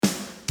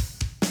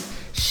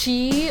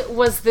She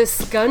was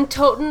this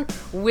gun-toting,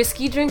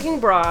 whiskey-drinking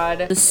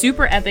broad. The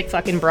super epic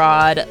fucking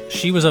broad.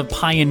 She was a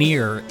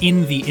pioneer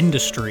in the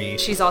industry.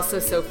 She's also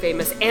so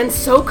famous and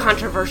so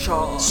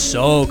controversial.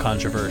 So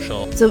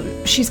controversial.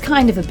 So she's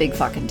kind of a big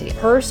fucking deal.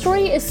 Her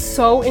story is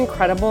so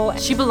incredible.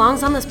 She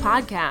belongs on this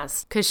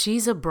podcast because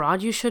she's a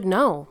broad you should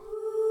know.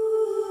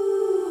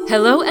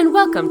 Hello and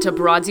welcome to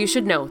Broads You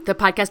Should Know, the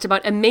podcast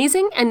about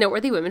amazing and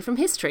noteworthy women from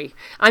history.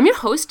 I'm your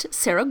host,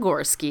 Sarah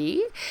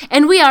Gorski,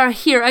 and we are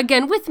here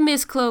again with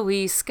Miss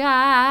Chloe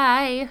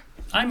Skye.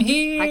 I'm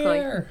here. Hi,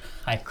 Chloe.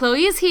 Hi.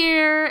 Chloe is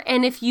here,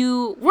 and if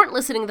you weren't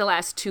listening the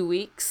last 2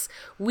 weeks,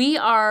 we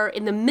are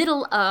in the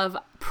middle of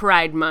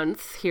Pride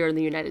Month here in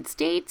the United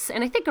States,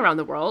 and I think around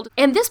the world.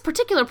 And this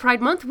particular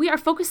Pride Month, we are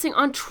focusing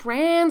on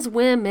trans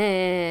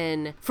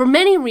women for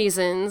many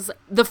reasons,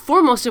 the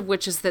foremost of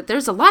which is that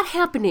there's a lot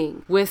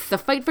happening with the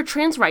fight for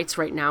trans rights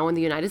right now in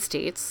the United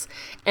States,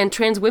 and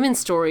trans women's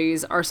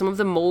stories are some of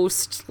the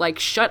most,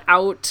 shut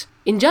out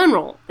in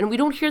general, and we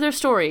don't hear their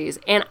stories,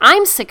 and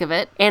I'm sick of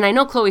it, and I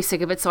know Chloe's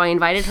sick of it, so I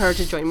invited her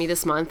to join me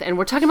this month, and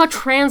we're talking about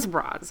trans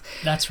broads.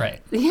 That's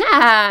right.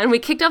 Yeah, and we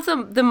kicked off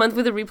the month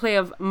with a replay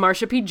of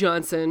Marsha P.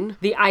 Johnson,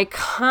 the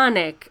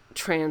iconic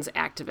trans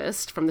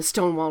activist from the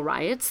Stonewall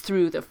riots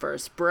through the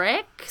first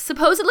brick,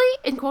 supposedly,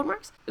 in quote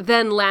marks.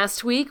 Then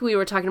last week, we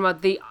were talking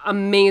about the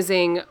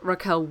amazing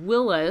Raquel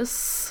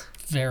Willis.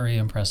 Very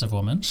impressive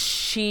woman.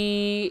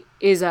 She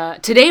is a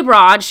Today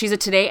broad. She's a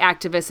Today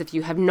activist. If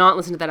you have not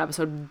listened to that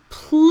episode,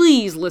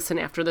 please listen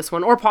after this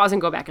one or pause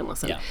and go back and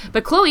listen. Yeah.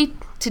 But Chloe,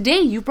 today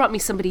you brought me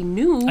somebody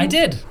new. I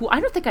did. Who I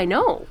don't think I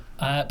know.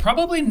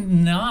 Probably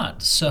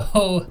not.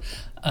 So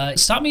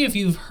stop me if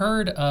you've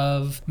heard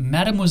of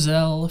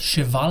Mademoiselle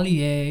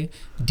Chevalier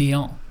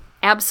Dion.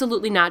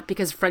 Absolutely not,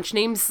 because French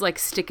names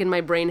stick in my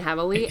brain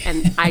heavily,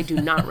 and I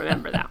do not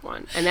remember that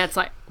one. And that's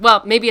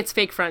maybe it's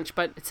fake French,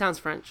 but it sounds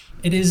French.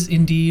 It is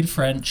indeed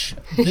French.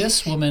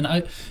 This woman,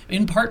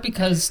 in part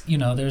because,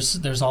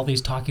 there's all these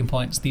talking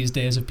points these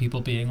days of people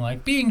being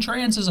like, being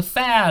trans is a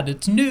fad,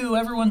 it's new,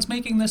 everyone's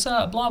making this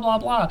up, blah, blah,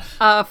 blah.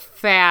 A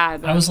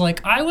fad. I was like,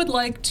 I would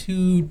like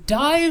to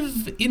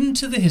dive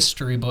into the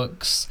history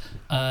books.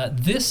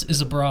 This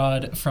is a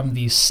broad from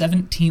the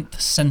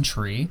 17th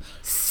century.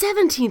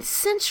 17th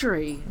century?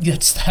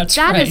 Yes, that's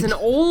right. That is an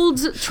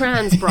old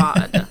trans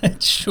broad.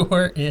 It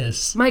sure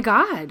is. My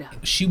God.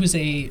 She was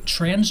a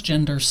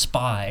transgender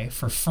spy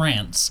for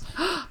France.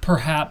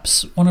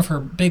 Perhaps one of her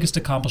biggest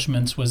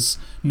accomplishments was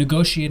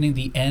negotiating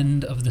the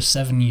end of the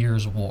 7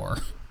 Years' War.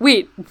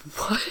 Wait,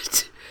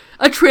 what?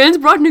 A trans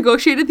broad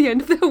negotiated the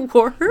end of the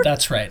war?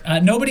 That's right.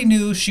 Nobody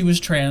knew she was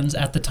trans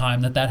at the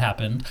time that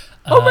happened.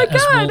 Oh my God!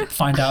 As we'll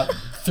find out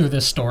through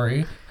this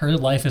story, her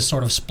life is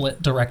sort of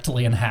split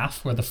directly in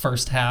half, where the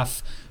first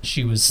half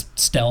she was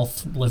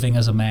stealth, living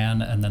as a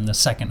man, and then the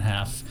second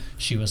half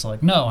she was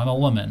like, no, I'm a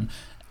woman.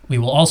 We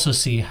will also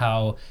see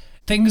how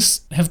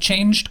things have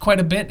changed quite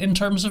a bit in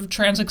terms of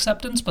trans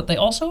acceptance, but they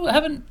also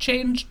haven't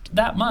changed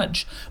that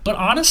much. But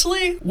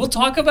honestly, we'll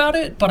talk about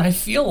it, but I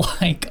feel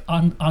like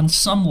on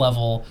some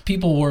level,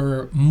 people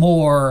were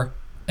more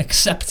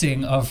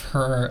accepting of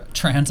her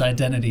trans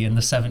identity in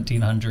the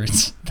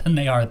 1700s than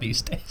they are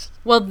these days.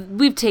 Well,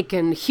 we've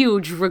taken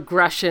huge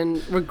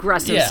regressive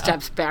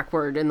steps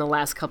backward in the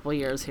last couple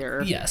years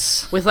here.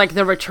 Yes. With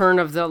the return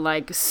of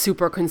the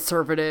super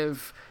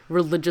conservative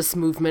religious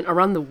movement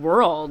around the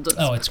world.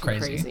 It's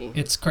crazy.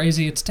 It's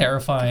crazy. It's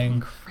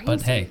terrifying.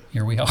 But hey,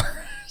 here we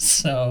are.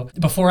 So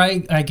before I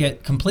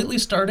get completely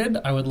started,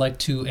 I would like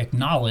to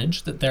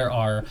acknowledge that there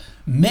are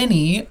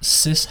many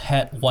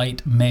cis-het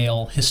white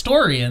male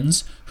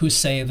historians who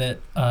say that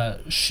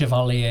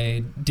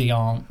Chevalier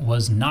Dion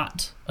was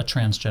not a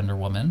transgender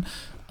woman.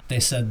 They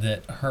said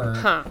that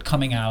her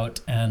coming out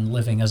and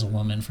living as a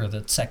woman for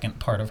the second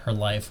part of her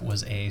life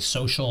was a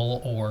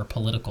social or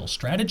political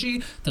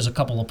strategy. There's a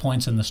couple of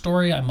points in the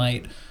story. I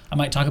might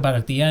talk about it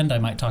at the end. I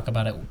might talk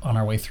about it on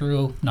our way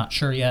through. Not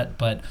sure yet,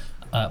 but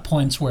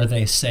points where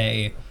they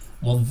say,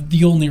 well,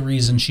 the only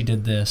reason she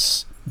did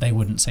this, they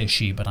wouldn't say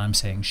she, but I'm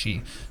saying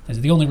she.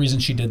 The only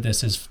reason she did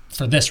this is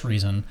for this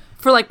reason.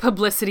 For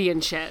publicity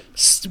and shit.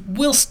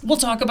 We'll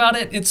talk about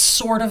it. It's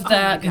sort of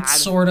that. It's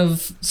sort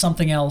of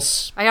something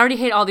else. I already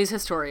hate all these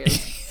historians.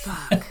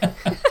 Fuck.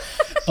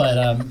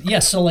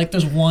 But so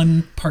there's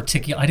one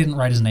particular, I didn't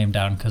write his name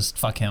down because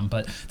fuck him,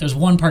 but there's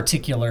one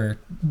particular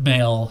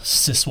male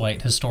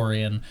cis-white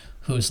historian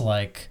who's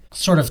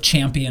sort of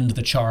championed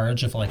the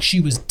charge of she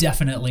was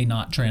definitely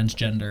not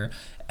transgender.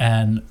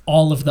 And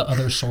all of the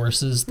other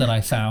sources that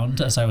I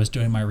found as I was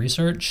doing my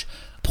research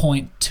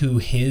point to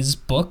his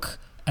book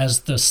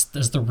as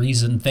the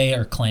reason they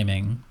are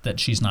claiming that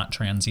she's not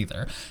trans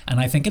either.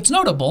 And I think it's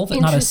notable that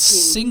not a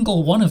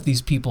single one of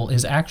these people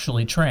is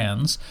actually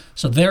trans,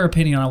 so their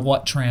opinion on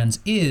what trans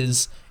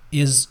is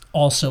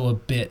also a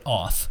bit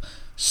off.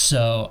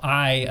 So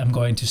I am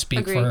going to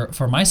speak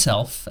for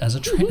myself as a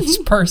trans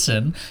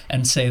person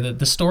and say that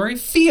the story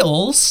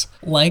feels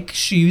like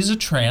she's a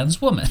trans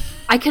woman.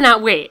 I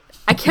cannot wait.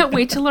 I can't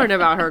wait to learn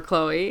about her,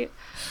 Chloe.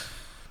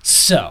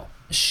 So,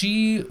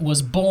 she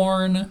was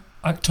born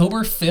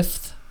October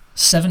 5th,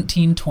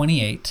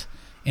 1728,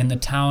 in the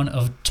town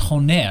of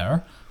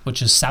Tonnerre,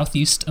 which is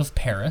southeast of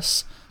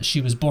Paris.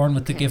 She was born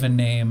with the given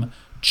name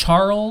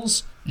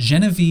Charles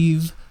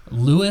Genevieve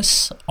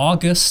Louis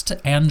Auguste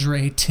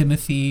Andre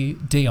Timothy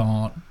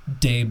Deon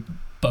de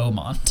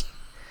Beaumont.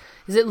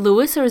 Is it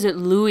Louis or is it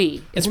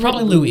Louis? It's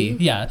probably Louis,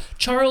 yeah.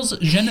 Charles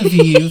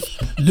Genevieve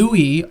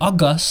Louis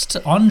Auguste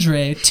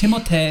Andre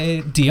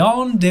Timothée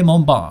Dion de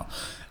Montbon.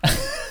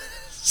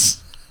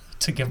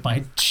 To give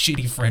my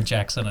shitty French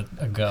accent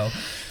a go.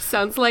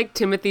 Sounds like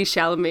Timothy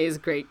Chalamet's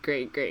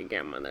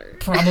great-great-great-grandmother.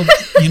 Probably,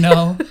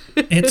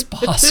 it's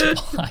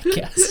possible, I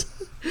guess.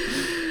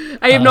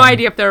 I have no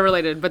idea if they're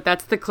related, but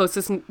that's the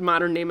closest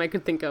modern name I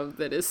could think of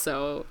that is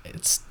so...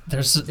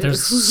 There's some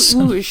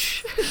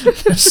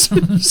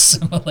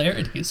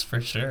similarities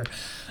for sure.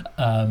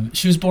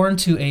 She was born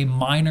to a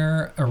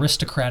minor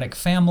aristocratic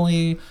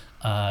family.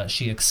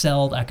 She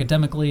excelled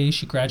academically.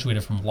 She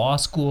graduated from law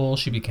school.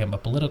 She became a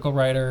political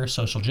writer,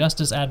 social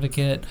justice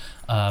advocate.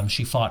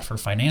 She fought for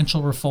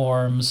financial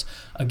reforms.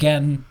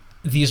 Again,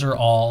 these are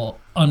all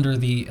under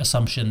the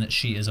assumption that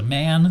she is a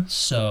man,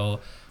 so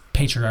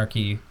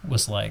patriarchy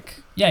was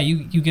like, yeah,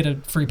 you get a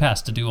free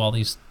pass to do all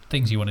these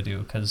things you want to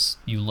do because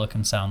you look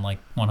and sound like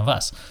one of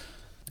us.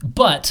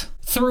 But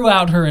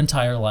throughout her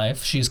entire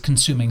life, she's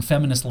consuming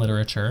feminist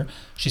literature.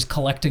 She's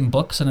collecting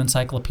books and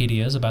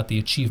encyclopedias about the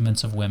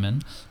achievements of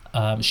women.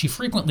 She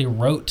frequently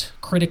wrote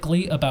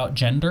critically about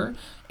gender,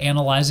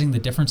 analyzing the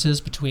differences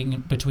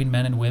between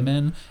men and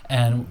women,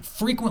 and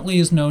frequently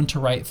is known to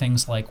write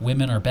things like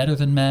women are better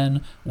than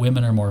men,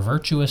 women are more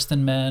virtuous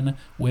than men,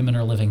 women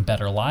are living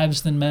better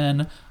lives than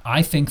men.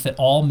 I think that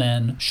all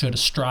men should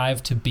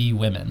strive to be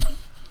women.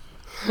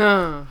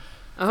 Huh.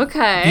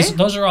 Okay.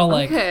 Those are all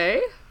like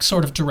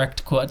sort of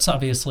direct quotes.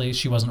 Obviously,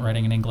 she wasn't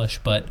writing in English,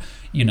 but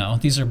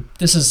these are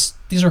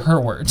her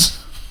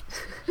words.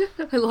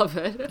 I love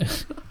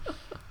it.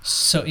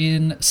 So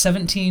in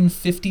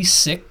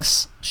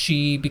 1756,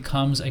 she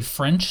becomes a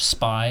French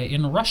spy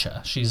in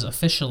Russia. She's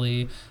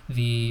officially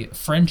the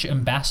French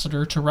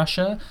ambassador to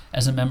Russia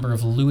as a member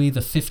of Louis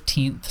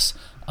XV's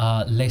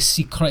Les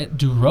Secrets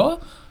du Roi,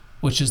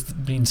 which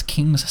means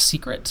King's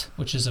Secret,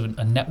 which is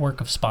a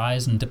network of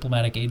spies and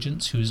diplomatic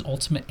agents whose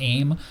ultimate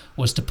aim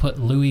was to put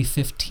Louis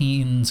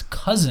XV's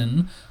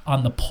cousin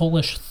on the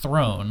Polish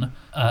throne,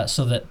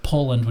 so that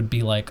Poland would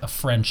be like a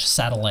French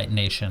satellite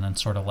nation and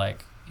sort of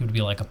like he would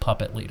be like a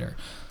puppet leader.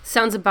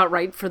 Sounds about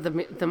right for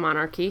the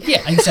monarchy.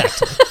 Yeah,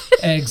 exactly.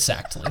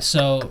 Exactly.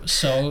 So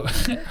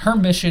her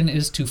mission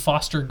is to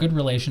foster good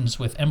relations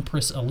with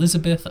Empress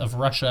Elizabeth of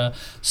Russia,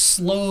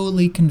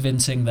 slowly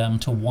convincing them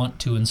to want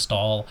to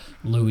install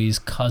Louis's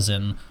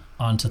cousin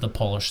onto the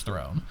Polish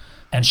throne.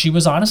 And she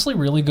was honestly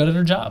really good at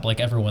her job.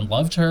 Like, everyone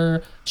loved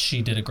her.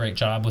 She did a great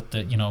job with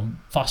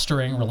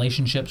fostering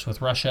relationships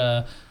with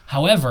Russia.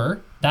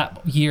 However,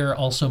 that year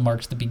also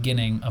marked the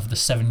beginning of the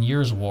 7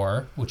 Years'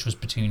 War, which was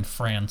between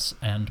France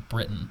and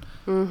Britain.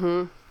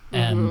 Mm-hmm.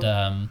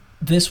 And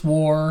this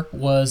war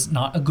was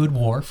not a good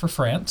war for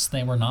France.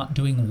 They were not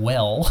doing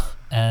well.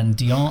 And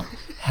Dion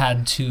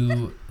had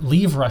to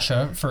leave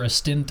Russia for a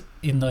stint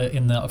in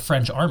the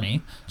French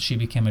army. She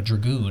became a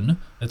dragoon.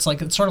 It's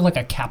sort of like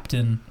a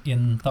captain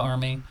in the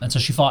army. And so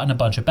she fought in a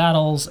bunch of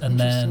battles, and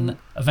then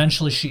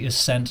eventually she is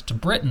sent to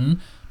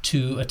Britain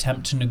to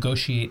attempt to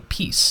negotiate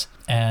peace.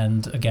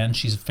 And again,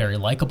 she's very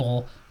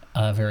likable,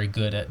 very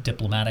good at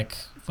diplomatic,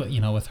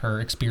 with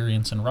her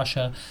experience in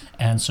Russia.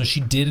 And so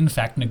she did, in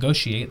fact,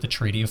 negotiate the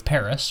Treaty of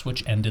Paris,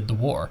 which ended the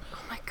war.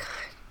 Oh my God.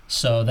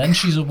 So then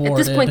she's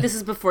awarded... At this point, this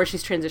is before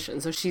she's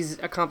transitioned, so she's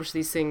accomplished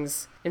these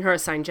things in her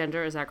assigned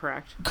gender, is that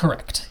correct?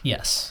 Correct,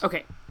 yes.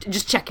 Okay,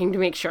 just checking to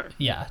make sure.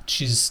 Yeah,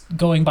 she's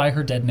going by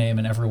her dead name,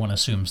 and everyone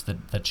assumes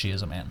that she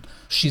is a man.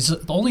 She's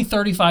only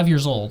 35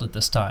 years old at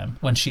this time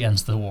when she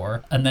ends the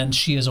war, and then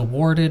she is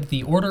awarded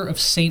the Order of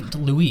Saint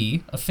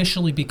Louis,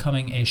 officially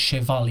becoming a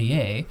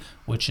Chevalier,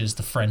 which is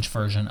the French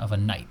version of a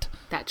knight.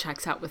 That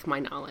checks out with my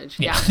knowledge.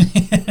 Yeah.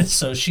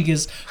 So she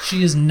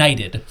is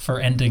knighted for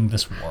ending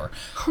this war.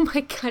 Oh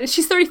my God,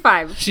 she's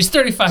 35. She's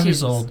 35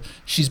 years old.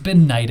 She's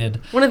been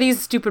knighted. One of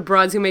these stupid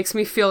broads who makes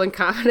me feel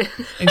incompetent.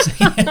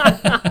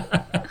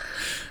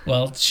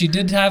 Well, she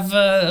did have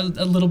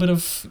a little bit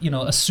of,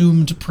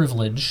 assumed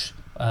privilege,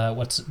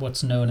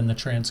 what's known in the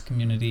trans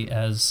community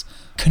as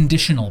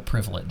conditional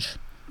privilege.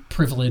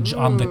 Privilege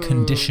on the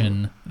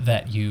condition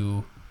that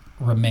you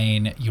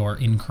remain your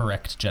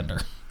incorrect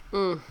gender.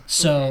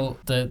 So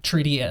the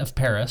Treaty of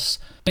Paris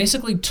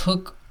basically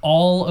took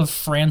all of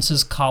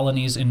France's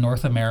colonies in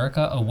North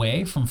America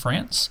away from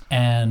France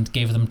and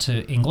gave them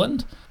to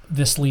England.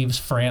 This leaves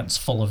France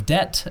full of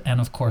debt, and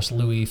of course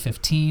Louis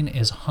XV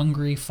is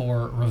hungry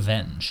for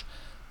revenge.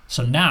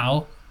 So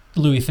now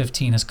Louis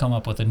XV has come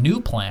up with a new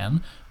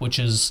plan, which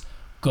is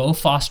go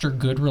foster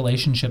good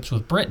relationships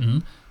with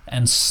Britain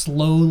and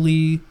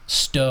slowly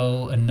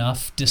stow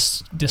enough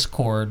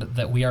discord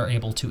that we are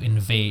able to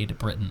invade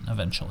Britain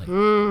eventually.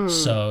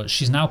 So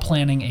she's now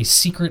planning a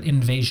secret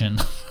invasion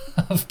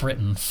of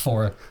Britain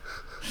for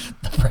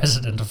the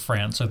president of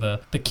France, or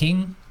the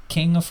king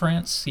king of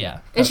France.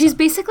 Yeah. And she's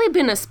basically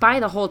been a spy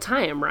the whole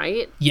time,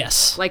 right?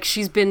 Yes. Like,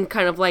 she's been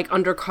kind of like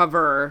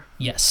undercover.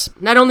 Yes.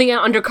 Not only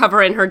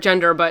undercover in her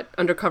gender, but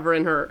undercover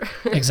in her...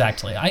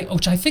 Exactly.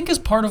 Which I think is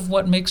part of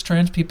what makes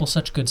trans people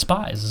such good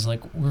spies, is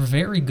like, we're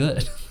very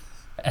good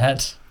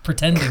at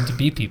pretending to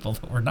be people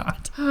that we're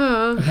not.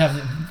 We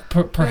have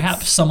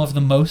perhaps some of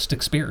the most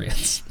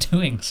experience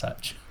doing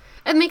such.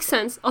 It makes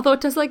sense, although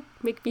it does, like,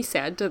 make me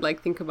sad to,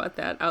 like, think about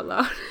that out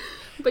loud.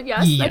 But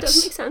yes, that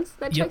does make sense.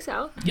 That checks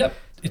out. Yep.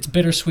 It's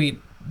bittersweet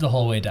the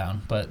whole way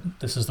down, but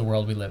this is the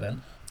world we live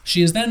in.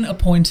 She is then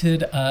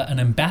appointed an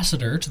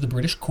ambassador to the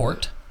British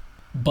court,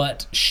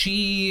 but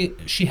she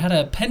had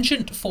a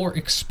penchant for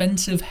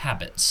expensive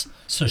habits.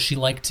 So she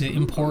liked to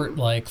import,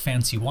 like,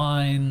 fancy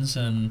wines,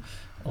 and,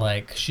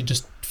 like, she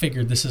just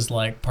figured this is,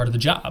 like, part of the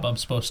job. I'm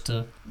supposed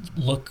to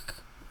look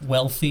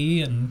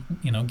wealthy and,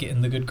 you know, get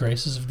in the good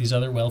graces of these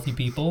other wealthy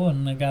people,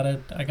 and I gotta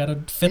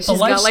fit the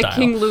lifestyle. She's got, like,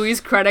 King Louis's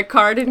credit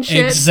card and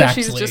shit.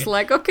 Exactly. So she's just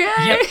like,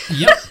 okay.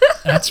 Yep,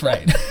 that's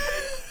right.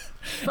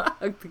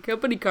 Fuck, the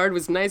company card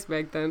was nice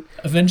back then.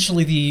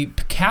 Eventually, the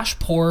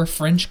cash-poor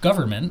French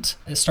government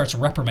starts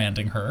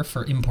reprimanding her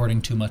for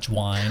importing too much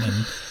wine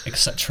and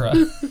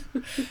etc.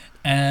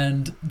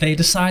 And they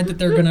decide that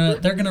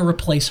they're gonna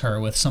replace her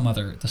with some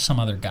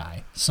other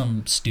guy,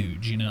 some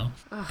stooge, you know.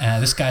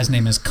 This guy's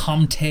name is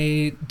Comte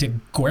de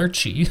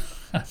Guerchi.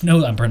 I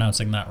know I'm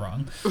pronouncing that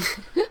wrong,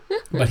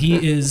 but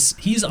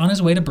he's on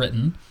his way to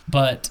Britain.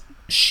 But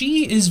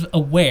she is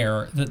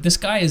aware that this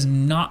guy is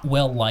not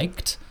well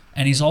liked,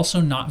 and he's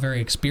also not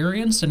very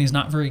experienced, and he's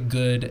not very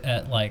good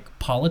at, like,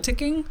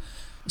 politicking.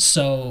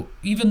 So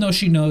even though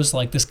she knows,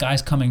 like, this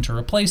guy's coming to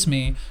replace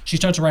me, she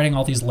starts writing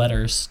all these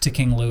letters to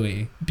King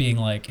Louis being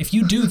like, if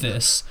you do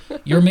this,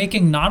 you're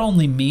making not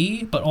only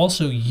me, but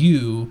also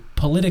you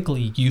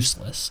politically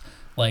useless.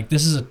 Like,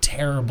 this is a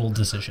terrible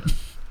decision.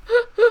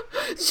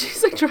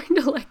 She's, like, trying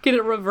to, like, get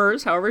it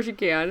reversed however she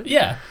can.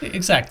 Yeah,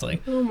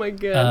 exactly. Oh my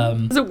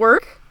god. Does it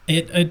work?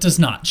 It does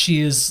not.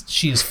 She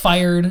is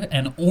fired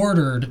and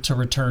ordered to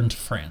return to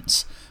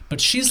France.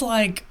 But she's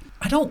like,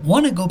 I don't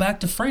want to go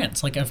back to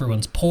France. Like,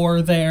 everyone's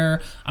poor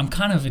there. I'm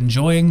kind of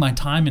enjoying my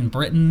time in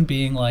Britain,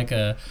 being like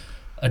a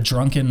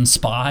drunken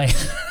spy,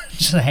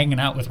 just hanging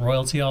out with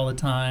royalty all the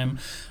time.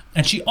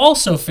 And she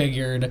also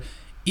figured,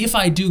 if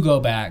I do go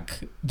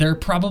back, they're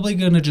probably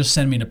going to just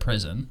send me to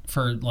prison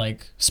for,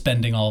 like,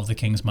 spending all of the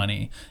king's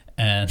money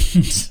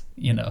and,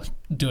 you know,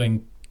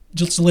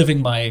 just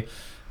living my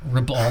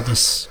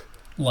ribaldus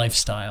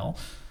lifestyle.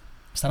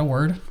 Is that a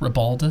word?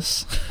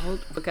 Ribaldus? I'll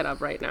look it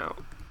up right now.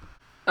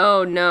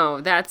 Oh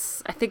no, I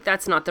think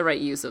that's not the right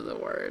use of the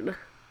word.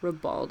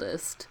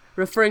 Ribaldist.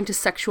 Referring to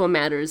sexual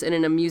matters in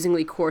an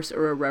amusingly coarse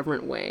or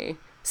irreverent way.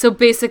 So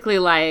basically,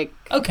 like...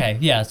 Okay,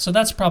 yeah, so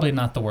that's probably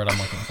not the word I'm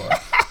looking for.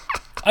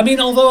 I mean,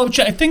 although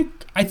I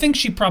think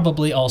she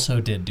probably also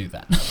did do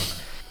that.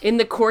 In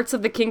the courts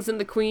of the kings and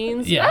the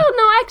queens? Yeah. Oh,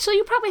 no, actually,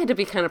 you probably had to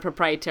be kind of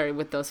proprietary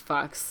with those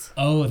fucks.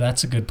 Oh,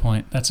 that's a good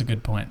point.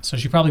 So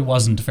she probably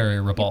wasn't very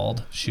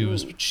ribald. She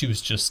was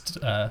just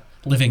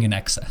living in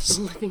excess.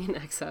 Living in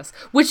excess.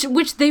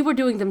 Which they were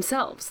doing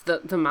themselves,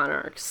 the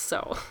monarchs,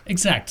 so...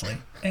 Exactly.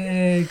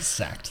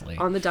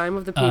 On the dime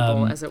of the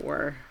people, as it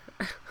were.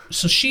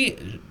 So she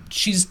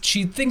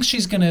thinks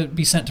she's going to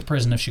be sent to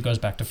prison if she goes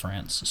back to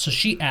France. So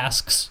she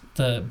asks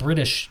the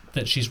British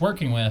that she's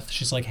working with,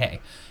 she's like,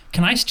 hey,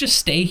 can I just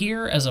stay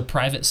here as a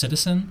private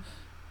citizen?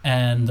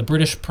 And the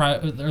British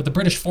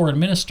foreign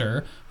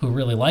minister, who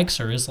really likes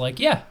her, is like,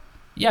 yeah,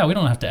 we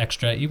don't have to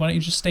extradite you. Why don't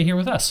you just stay here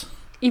with us?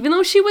 Even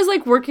though she was,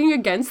 like, working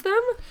against them?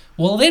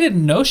 Well, they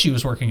didn't know she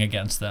was working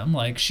against them.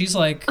 Like, she's,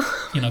 like,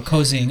 you know,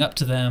 cozying up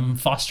to them,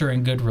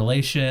 fostering good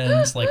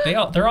relations. Like,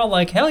 they're all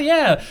like, hell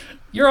yeah,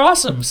 you're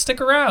awesome,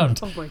 stick around.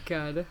 Oh my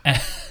god.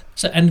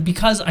 And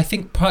because, I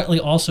think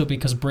partly also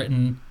because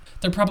Britain,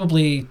 they're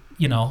probably,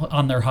 you know,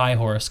 on their high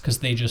horse because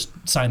they just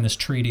signed this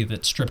treaty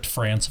that stripped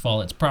France of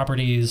all its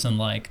properties. And,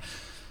 like,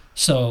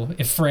 so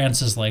if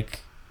France is like,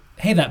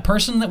 hey, that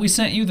person that we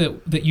sent you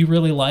that you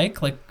really like,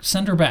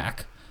 send her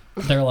back.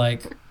 They're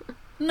like,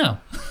 no.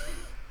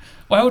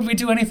 Why would we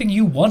do anything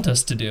you want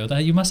us to do?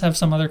 That you must have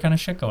some other kind of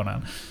shit going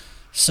on.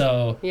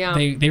 So yeah.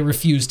 They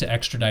refuse to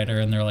extradite her,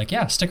 and they're like,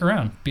 yeah, stick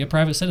around. Be a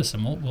private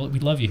citizen. We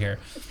love you here.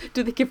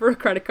 Do they give her a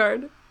credit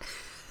card?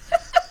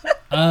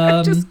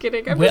 Just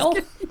kidding. Just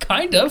kidding.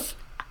 Kind of.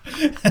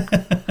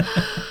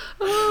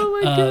 Oh,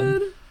 my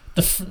God.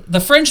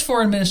 The French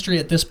Foreign Ministry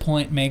at this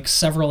point makes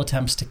several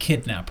attempts to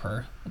kidnap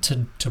her,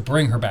 to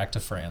bring her back to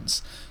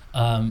France.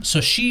 So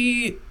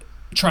she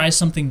tries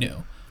something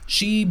new.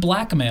 She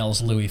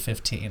blackmails Louis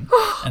XV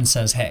and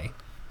says, hey,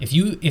 if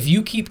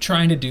you keep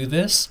trying to do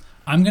this,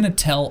 I'm going to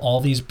tell all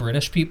these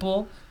British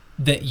people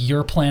that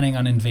you're planning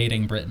on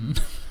invading Britain.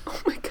 Oh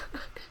my God.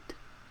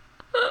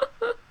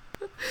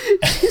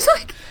 She's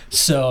like...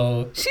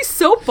 So... She's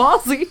so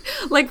ballsy.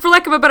 Like, for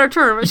lack of a better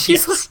term.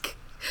 She's like...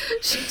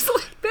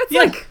 That's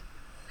like...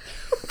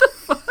 What the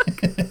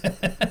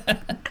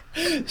fuck?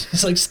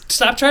 She's like,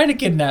 stop trying to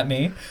kidnap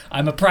me.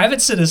 I'm a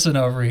private citizen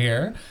over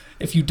here.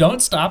 if you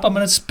don't stop, I'm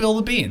going to spill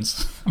the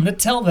beans. I'm going to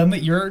tell them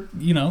that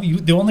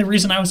the only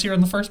reason I was here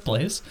in the first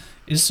place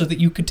is so that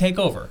you could take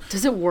over.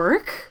 Does it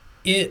work?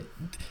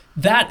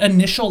 That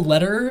initial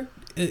letter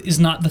is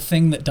not the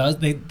thing that does.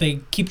 They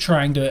keep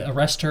trying to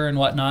arrest her and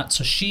whatnot.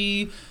 So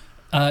she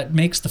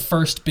makes the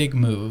first big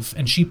move,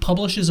 and she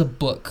publishes a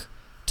book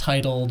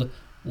titled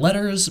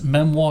Letters,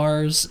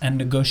 Memoirs, and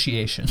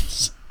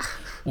Negotiations,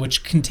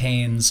 which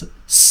contains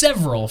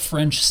several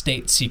French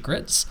state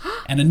secrets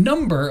and a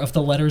number of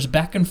the letters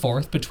back and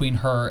forth between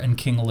her and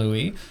King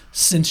Louis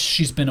since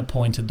she's been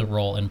appointed the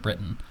role in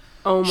Britain.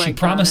 Oh my God. She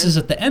promises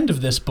at the end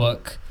of this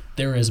book,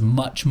 there is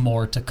much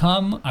more to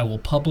come. I will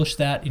publish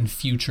that in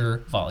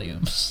future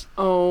volumes.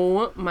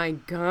 Oh my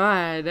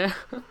God.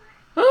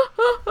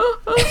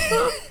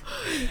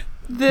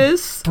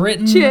 This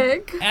Britain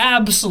chick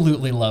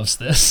absolutely loves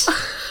this.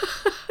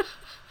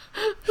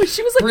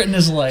 She was like, Britain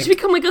is like, she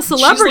become like a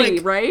celebrity,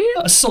 like right?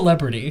 A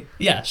celebrity.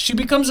 Yeah, she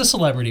becomes a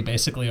celebrity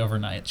basically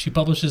overnight. She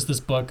publishes this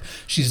book.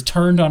 She's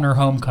turned on her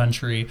home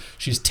country.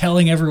 She's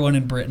telling everyone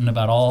in Britain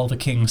about all the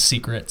king's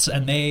secrets,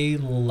 and they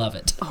love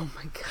it. Oh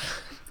my God.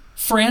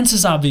 France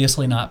is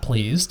obviously not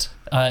pleased.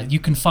 You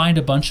can find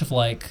a bunch of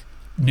like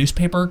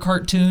newspaper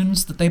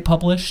cartoons that they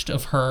published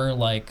of her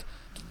like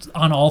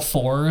on all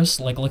fours,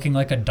 like looking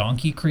like a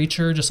donkey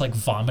creature, just like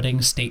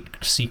vomiting state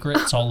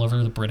secrets all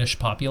over the British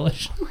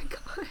population. Oh my God.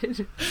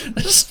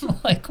 There's some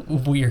like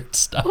weird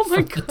stuff Oh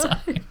my from the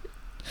God.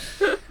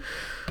 time.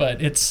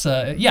 But it's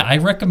I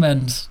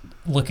recommend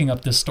looking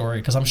up this story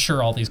because I'm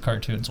sure all these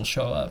cartoons will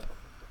show up.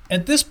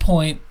 At this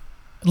point,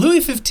 Louis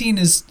XV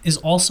is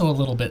also a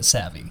little bit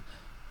savvy.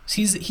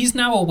 He's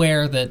now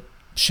aware that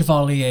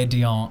Chevalier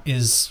Dion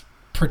is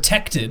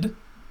protected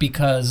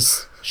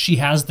because she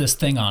has this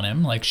thing on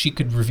him. Like, she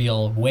could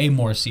reveal way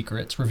more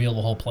secrets, reveal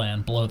the whole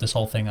plan, blow this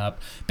whole thing up,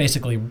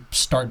 basically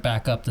start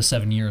back up the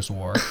 7 Years'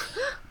 War.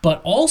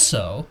 But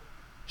also,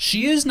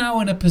 she is now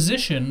in a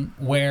position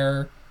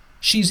where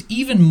she's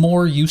even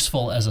more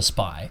useful as a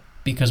spy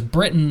because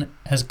Britain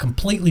has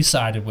completely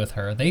sided with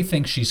her. They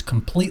think she's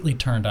completely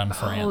turned on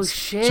France. Oh,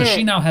 shit. So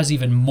she now has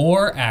even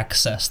more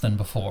access than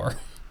before.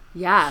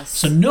 Yes.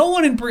 So no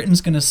one in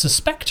Britain's going to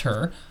suspect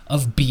her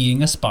of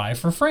being a spy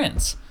for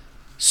France.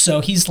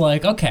 So he's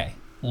like, okay,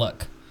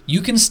 look,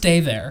 you can stay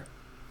there.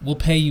 We'll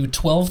pay you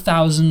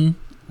 12,000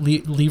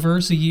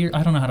 livres a year.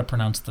 I don't know how to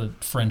pronounce the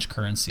French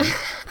currency.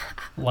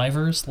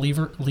 Livres? I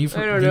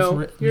don't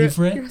know. You're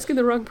asking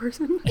the wrong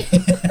person.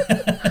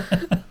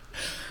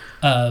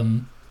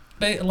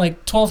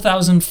 Like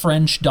 12,000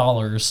 French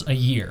dollars a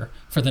year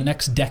for the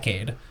next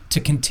decade to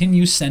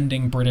continue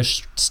sending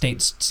British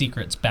state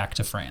secrets back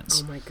to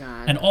France. Oh my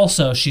God. And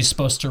also, she's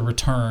supposed to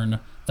return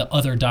the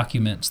other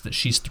documents that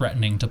she's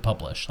threatening to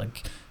publish.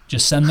 Like,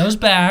 just send those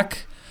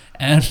back.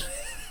 And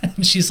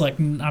she's like,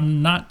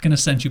 I'm not going to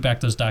send you back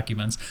those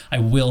documents. I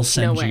will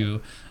send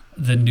you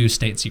the new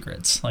state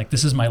secrets. Like,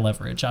 this is my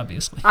leverage,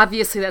 obviously.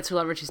 Obviously, that's her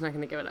leverage. She's not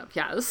going to give it up.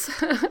 Yes.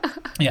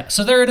 Yeah,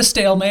 so they're at a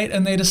stalemate,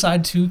 and they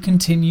decide to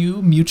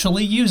continue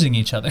mutually using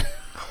each other.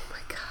 Oh my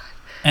God.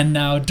 And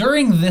now,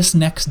 during this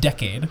next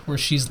decade, where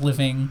she's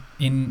living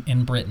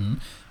in Britain,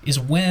 is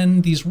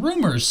when these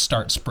rumors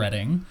start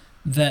spreading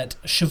that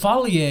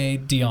Chevalier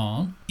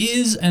Dion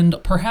is, and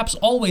perhaps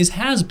always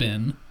has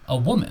been, a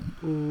woman.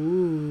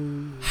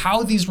 Ooh.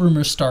 How these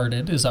rumors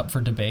started is up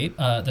for debate.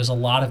 There's a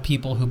lot of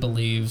people who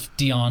believe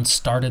Dion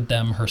started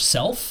them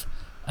herself,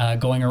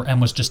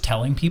 and was just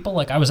telling people,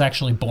 like, I was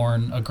actually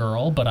born a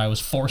girl, but I was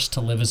forced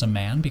to live as a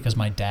man because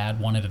my dad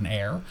wanted an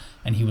heir,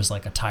 and he was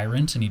like a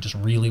tyrant, and he just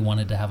really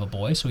wanted to have a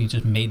boy, so he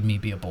just made me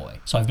be a boy.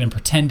 So I've been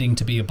pretending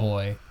to be a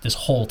boy this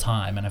whole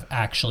time, and I've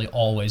actually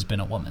always been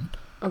a woman.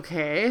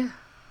 Okay.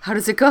 How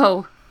does it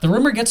go? The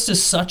rumor gets to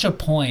such a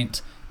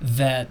point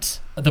that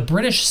the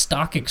British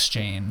Stock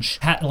Exchange,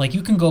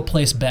 you can go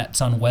place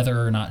bets on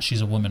whether or not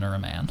she's a woman or a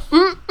man.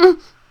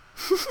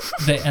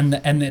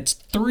 And it's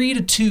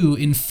 3-2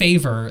 in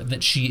favor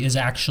that she is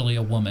actually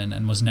a woman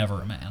and was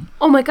never a man.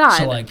 Oh my God.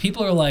 So like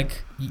people are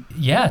like,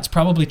 yeah, it's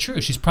probably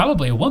true. She's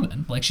probably a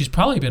woman. Like, she's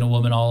probably been a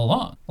woman all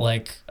along.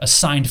 Like,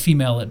 assigned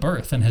female at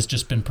birth and has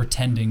just been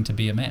pretending to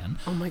be a man.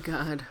 Oh my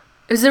God.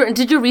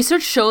 Did your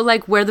research show,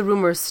 like, where the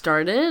rumors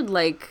started?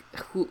 Like,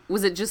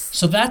 was it just...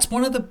 So that's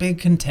one of the big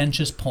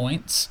contentious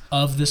points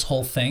of this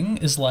whole thing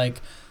is,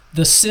 like,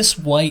 the cis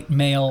white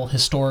male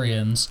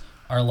historians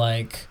are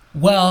like,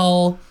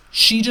 well,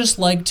 she just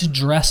liked to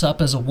dress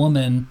up as a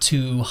woman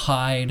to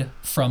hide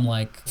from,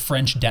 like,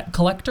 French debt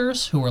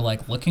collectors who were,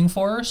 like, looking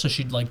for her. So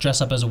she'd, like, dress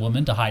up as a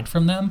woman to hide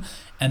from them.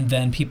 And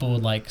then people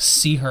would, like,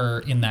 see her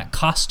in that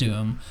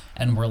costume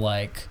and were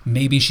like,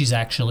 maybe she's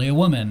actually a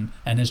woman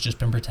and has just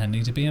been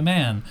pretending to be a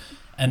man.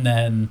 And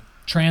then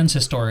trans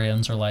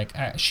historians are like,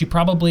 she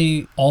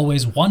probably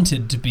always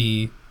wanted to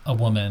be a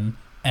woman,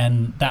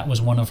 and that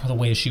was one of the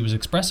ways she was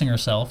expressing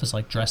herself, is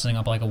like dressing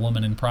up like a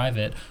woman in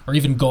private, or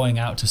even going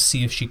out to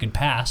see if she could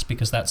pass,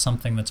 because that's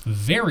something that's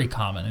very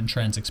common in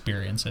trans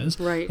experiences.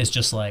 Right. It's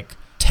just like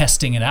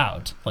testing it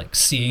out, like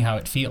seeing how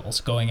it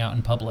feels going out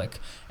in public.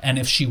 And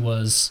if she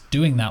was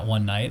doing that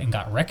one night and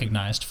got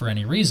recognized for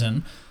any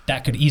reason,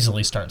 that could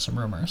easily start some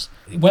rumors.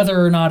 Whether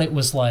or not it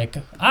was like,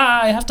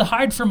 I have to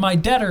hide from my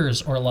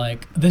debtors, or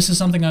like, this is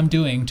something I'm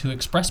doing to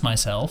express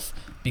myself.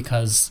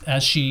 Because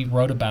as she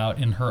wrote about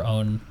in her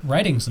own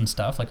writings and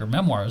stuff, like her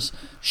memoirs,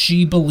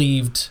 she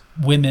believed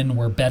women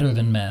were better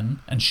than men.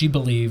 And she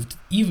believed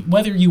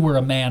whether you were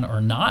a man or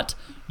not,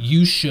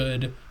 you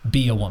should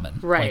be a woman.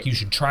 Right. Like, you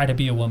should try to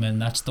be a woman.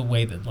 That's the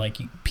way that, like,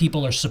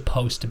 people are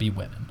supposed to be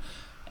women.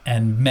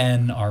 And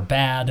men are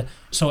bad.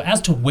 So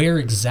as to where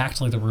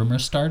exactly the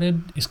rumors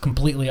started is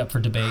completely up for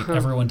debate.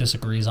 Everyone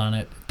disagrees on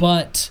it.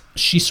 But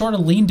she sort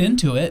of leaned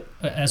into it,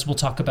 as we'll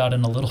talk about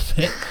in a little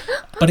bit.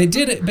 But it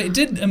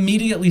did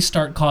immediately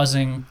start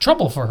causing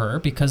trouble for her,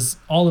 because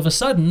all of a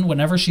sudden,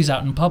 whenever she's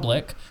out in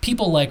public,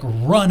 people like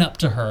run up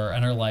to her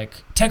and are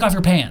like, take off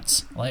your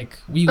pants. Like,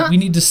 we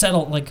need to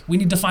settle, like, we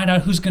need to find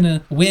out who's going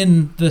to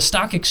win the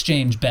stock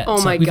exchange bets. Oh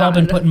my like, we've God. all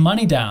been putting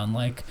money down.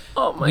 Like,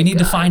 we need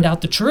to find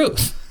out the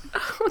truth.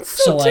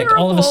 It's so like,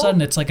 terrible. all of a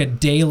sudden, it's like a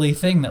daily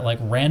thing that like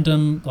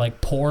random, like,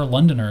 poor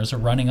Londoners are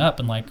running up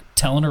and like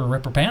telling her to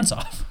rip her pants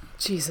off.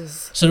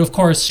 Jesus. So, of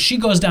course, she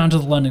goes down to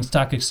the London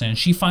Stock Exchange.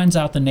 She finds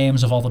out the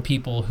names of all the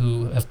people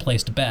who have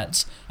placed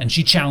bets, and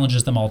she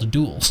challenges them all to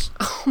duels.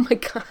 Oh my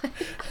God.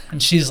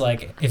 And she's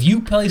like, if you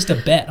placed a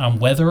bet on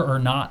whether or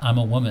not I'm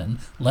a woman,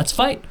 let's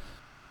fight.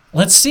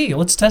 Let's see.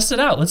 Let's test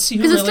it out. Let's see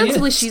who really is. Because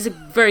ostensibly she's a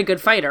very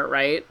good fighter,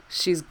 right?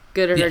 She's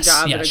good at her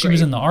job. Yeah, she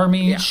was in the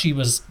army. She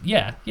was,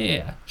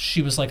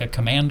 She was like a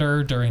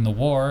commander during the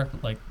war.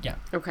 Like, yeah.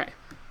 Okay.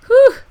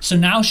 Whew. So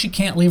now she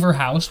can't leave her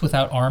house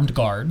without armed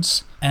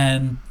guards.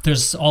 And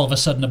there's all of a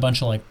sudden a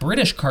bunch of like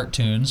British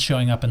cartoons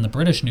showing up in the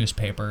British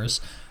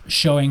newspapers,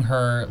 showing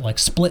her like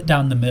split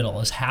down the middle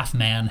as half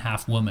man,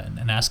 half woman,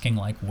 and asking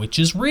like, which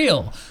is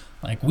real?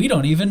 Like, we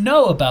don't even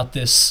know about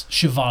this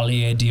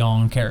Chevalier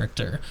Dion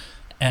character.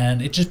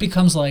 And it just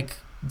becomes like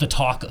the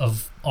talk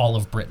of all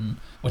of Britain,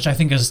 which I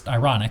think is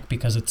ironic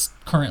because it's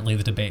currently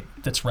the debate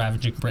that's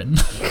ravaging Britain.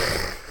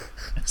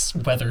 It's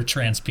whether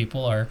trans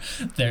people are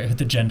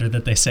the gender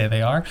that they say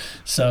they are.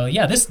 So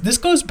yeah, this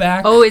goes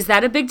back. Oh, is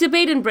that a big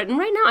debate in Britain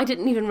right now? I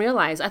didn't even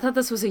realize. I thought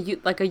this was a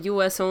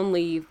US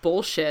only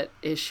bullshit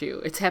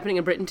issue. It's happening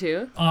in Britain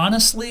too?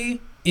 Honestly,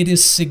 it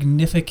is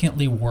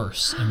significantly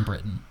worse in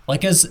Britain.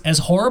 Like, as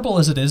horrible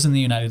as it is in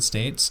the United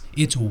States,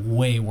 it's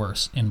way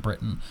worse in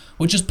Britain,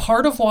 which is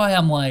part of why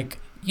I'm like,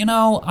 you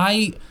know,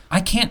 I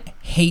can't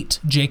hate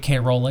J.K.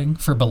 Rowling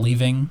for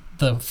believing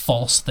the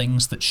false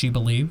things that she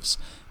believes,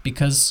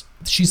 because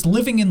she's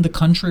living in the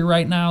country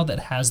right now that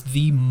has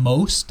the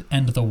most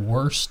and the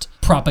worst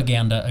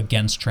propaganda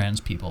against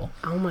trans people.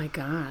 Oh my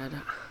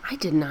God. I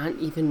did not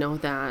even know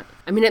that.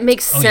 I mean, it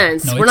makes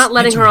sense. Yeah. No, we're not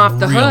letting her off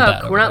the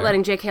hook. We're not there.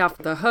 letting JK off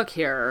the hook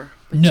here.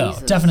 But No,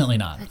 Jesus, definitely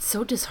not. That's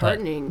so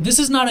disheartening. But this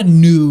is not a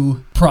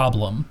new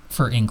problem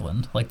for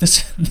England. Like,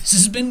 this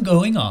has been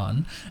going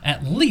on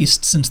at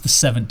least since the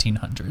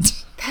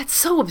 1700s. That's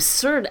so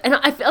absurd. And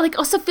I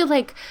also feel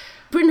like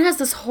Britain has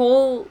this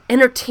whole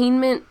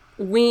entertainment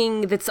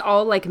wing that's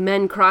all like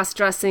men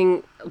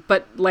cross-dressing,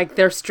 but like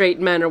they're straight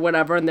men or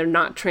whatever, and they're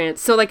not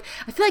trans. So like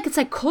I feel like it's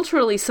like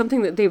culturally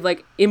something that they've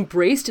like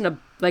embraced in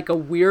a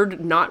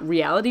weird not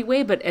reality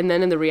way, and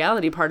then in the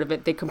reality part of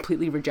it they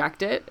completely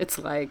reject it. It's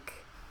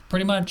like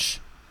pretty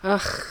much.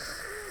 Ugh,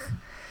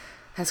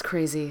 that's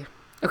crazy.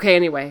 Okay,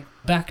 anyway,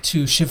 back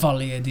to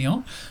Chevalier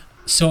Dion.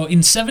 So in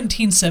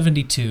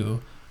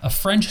 1772, a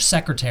French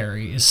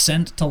secretary is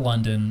sent to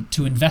London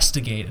to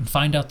investigate and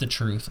find out the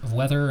truth of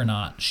whether or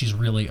not she's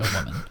really a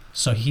woman.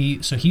 So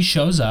he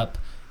shows up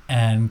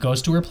and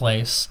goes to her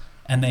place,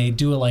 and they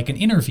do an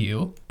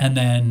interview, and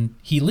then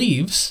he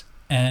leaves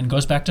and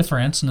goes back to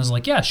France and is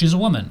like, yeah, she's a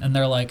woman. And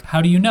they're like,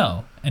 how do you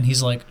know? And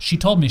he's like, she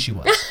told me she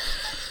was.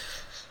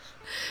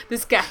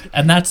 This guy.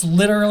 And that's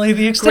literally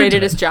the extent Great of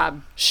at his it.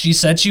 job. She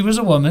said she was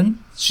a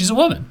woman. She's a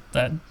woman.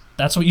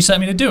 That's what you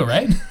sent me to do,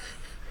 right?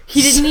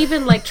 He didn't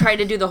even try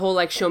to do the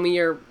whole show me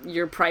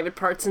your private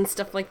parts and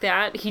stuff like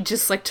that. He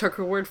just took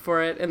her word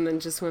for it and then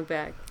just went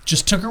back.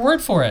 Just took her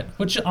word for it,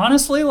 which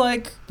honestly,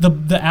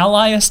 the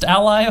alliest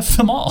ally of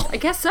them all. I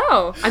guess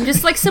so. I'm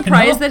just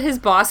surprised that his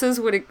bosses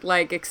would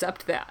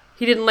accept that.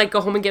 He didn't go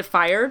home and get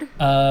fired.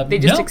 They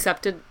just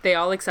accepted. They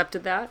all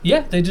accepted that.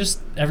 Yeah,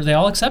 they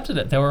all accepted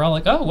it. They were all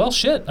like, oh well,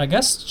 shit. I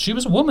guess she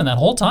was a woman that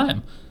whole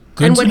time.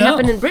 Good and to what know.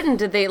 happened in Britain?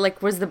 Did they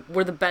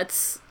were the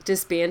bets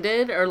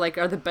disbanded, or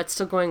are the bets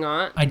still going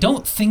on? I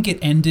don't think it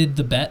ended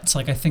the bets.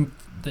 I think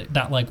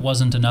that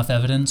wasn't enough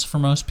evidence for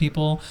most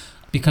people,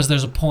 because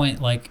there's a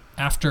point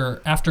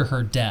after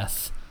her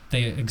death,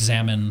 they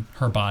examine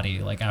her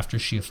body after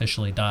she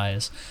officially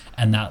dies,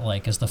 and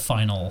that is the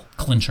final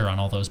clincher on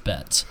all those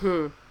bets.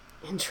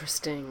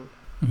 Interesting.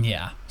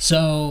 Yeah.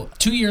 So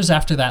 2 years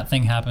after that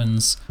thing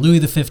happens, Louis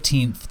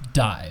XV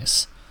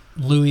dies.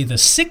 Louis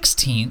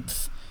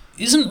XVI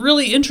isn't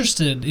really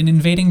interested in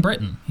invading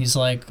Britain. He's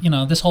like,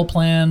 this whole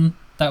plan,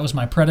 That was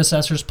my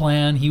predecessor's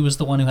plan. He was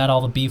the one who had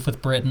all the beef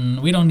with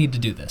Britain. We don't need to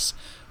do this.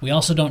 We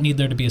also don't need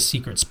there to be a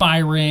secret spy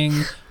ring.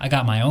 I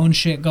got my own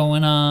shit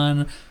going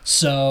on.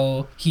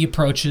 So he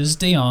approaches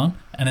Dion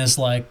and is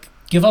like,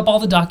 give up all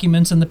the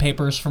documents and the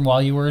papers from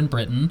while you were in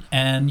Britain,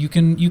 and you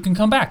can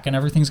come back, and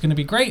everything's going to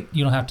be great.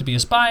 You don't have to be a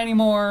spy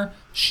anymore.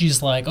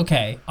 She's like,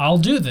 okay, I'll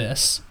do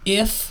this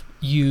if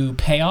you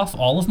pay off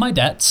all of my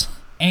debts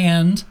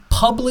and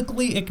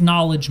publicly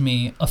acknowledge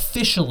me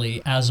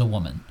officially as a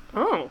woman.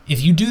 Oh.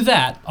 If you do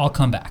that, I'll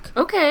come back.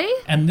 Okay.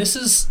 And this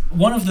is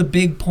one of the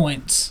big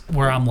points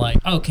where I'm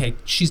like, okay,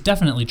 she's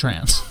definitely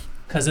trans.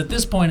 Because at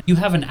this point, you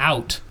have an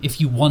out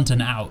if you want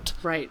an out.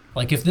 Right.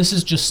 Like, if this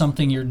is just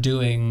something you're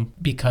doing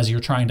because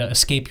you're trying to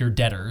escape your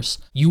debtors,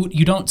 you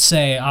don't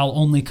say, I'll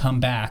only come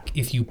back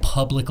if you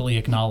publicly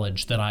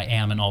acknowledge that I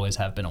am and always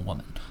have been a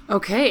woman.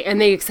 Okay, and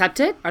they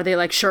accept it? Are they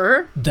like,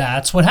 sure?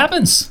 That's what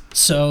happens.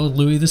 So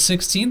Louis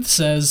XVI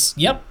says,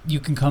 yep, you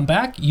can come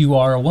back. You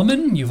are a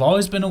woman. You've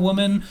always been a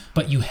woman,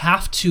 but you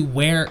have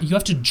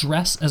to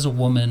dress as a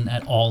woman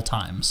at all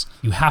times.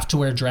 You have to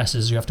wear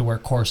dresses. You have to wear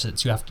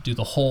corsets. You have to do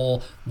the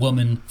whole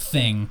woman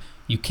thing.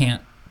 You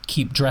can't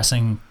keep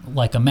dressing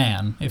like a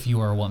man if you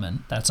are a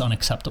woman. That's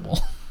unacceptable.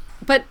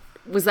 But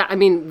was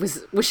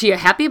she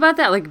happy about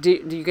that? Like, do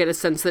you get a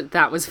sense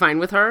that was fine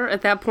with her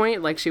at that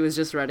point? Like, she was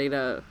just ready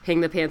to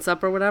hang the pants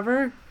up or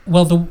whatever?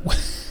 Well,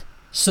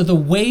 so the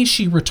way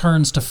she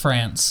returns to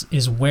France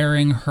is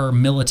wearing her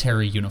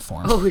military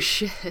uniform. Oh,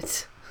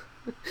 shit.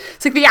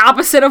 It's like the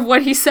opposite of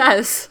what he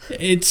says.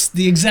 It's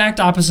the exact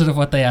opposite of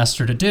what they asked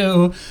her to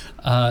do.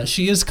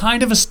 She is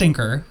kind of a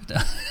stinker.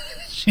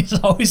 She's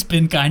always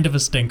been kind of a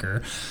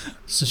stinker.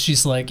 So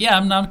she's like, yeah,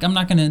 I'm not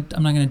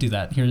gonna do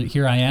that.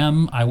 Here I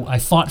am. I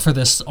fought for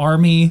this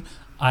army.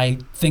 I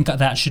think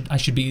I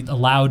should be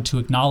allowed to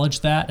acknowledge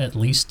that at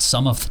least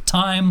some of the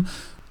time.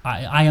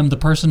 I am the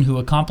person who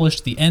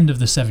accomplished the end of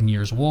the 7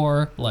 Years'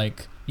 War.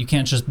 Like, you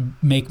can't just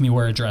make me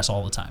wear a dress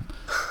all the time.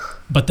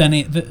 But then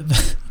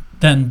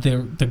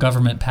the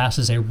government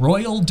passes a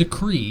royal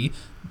decree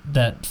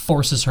that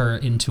forces her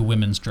into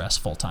women's dress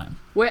full time.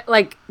 What,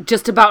 like,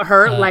 just about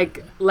her?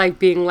 Like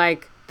being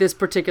like, this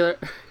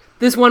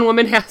one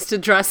woman has to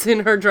dress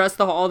in her dress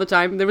all the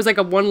time. There was like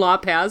one law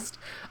passed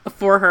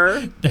for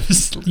her.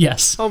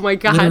 Yes. Oh my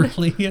God.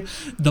 Literally,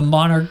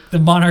 the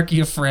monarchy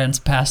of France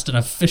passed an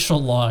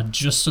official law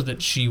just so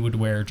that she would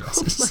wear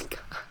dresses. Oh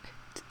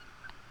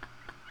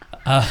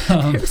my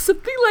God. There's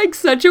something like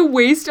such a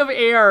waste of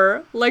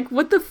air. Like,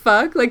 what the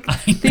fuck? Like,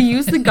 they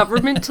used the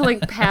government to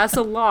like pass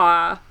a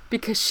law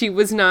because she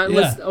was not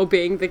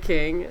obeying the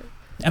king.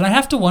 And I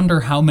have to wonder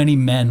how many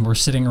men were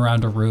sitting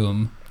around a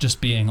room just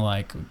being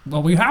like,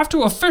 well, we have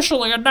to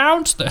officially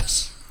announce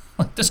this.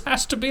 Like, this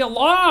has to be a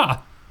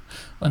law.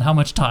 And how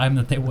much time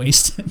that they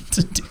wasted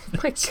to do this. Oh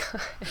my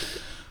God.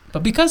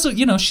 But because,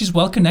 she's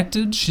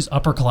well-connected, she's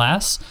upper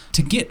class,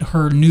 to get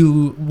her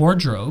new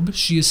wardrobe,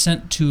 she is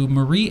sent to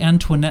Marie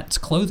Antoinette's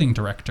clothing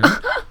director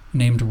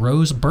named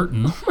Rose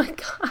Burton. Oh my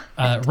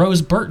God.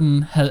 Rose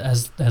Burton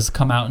has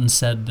come out and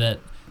said that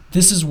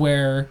this is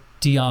where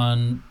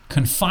Dion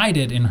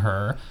confided in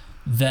her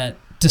that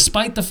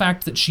despite the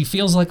fact that she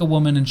feels like a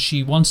woman and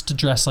she wants to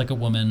dress like a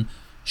woman,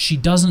 she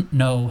doesn't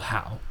know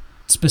how.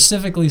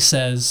 Specifically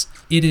says,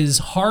 it is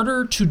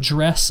harder to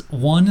dress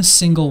one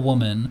single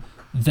woman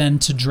than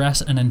to dress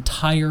an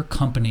entire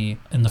company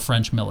in the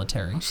French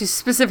military. She's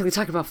specifically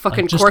talking about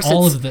fucking just corsets.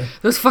 All of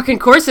those fucking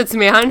corsets,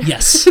 man.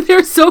 Yes.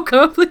 They're so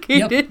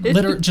complicated. Yep.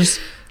 Literally,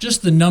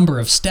 just the number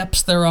of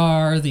steps there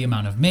are, the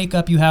amount of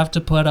makeup you have to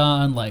put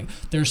on. Like,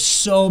 there's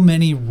so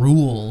many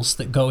rules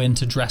that go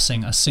into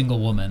dressing a single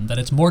woman that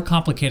it's more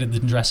complicated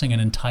than dressing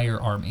an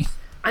entire army.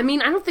 I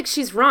mean, I don't think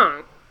she's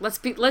wrong. Let's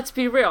be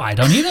real. I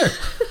don't either.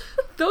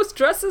 Those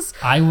dresses.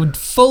 I would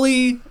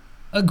fully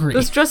agree.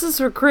 Those dresses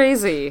were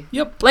crazy.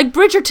 Yep. Like,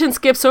 Bridgerton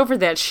skips over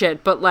that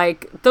shit, but,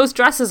 like, those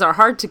dresses are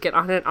hard to get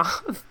on and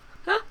off.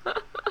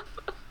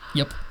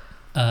 Yep.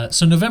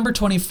 So November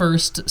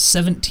 21st,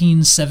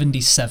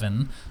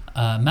 1777,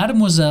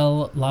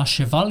 Mademoiselle La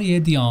Chevalier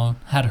Dion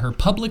had her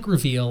public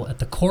reveal at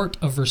the court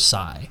of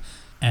Versailles,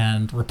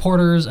 and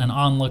reporters and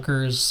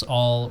onlookers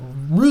all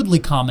rudely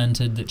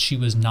commented that she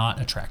was not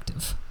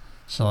attractive.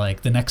 So,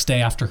 like, the next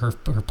day after her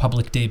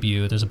public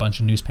debut, there's a bunch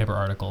of newspaper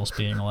articles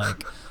being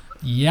like,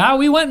 yeah,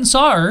 we went and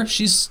saw her.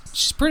 She's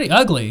pretty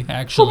ugly,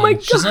 actually. Oh my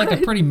God. She's like a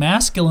pretty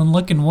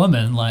masculine-looking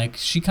woman. Like,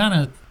 she kind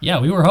of,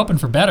 we were hoping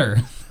for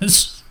better.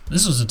 This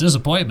was a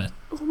disappointment.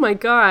 Oh my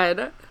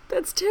God.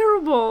 That's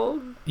terrible.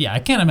 Yeah, I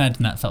can't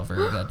imagine that felt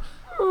very good.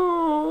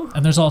 Oh.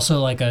 And there's also,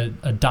 like, a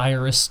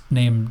diarist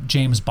named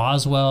James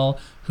Boswell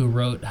who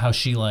wrote how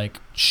she, like,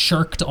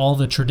 shirked all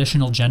the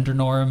traditional gender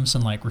norms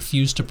and, like,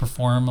 refused to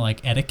perform, like,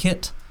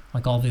 etiquette.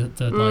 Like, all the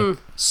like,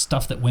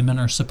 stuff that women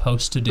are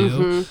supposed to do.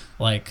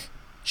 Mm-hmm. Like,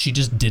 she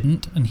just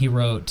didn't. And he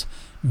wrote,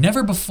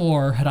 never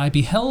before had I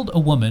beheld a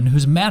woman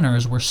whose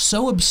manners were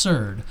so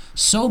absurd,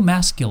 so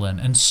masculine,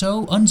 and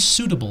so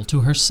unsuitable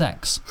to her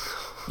sex.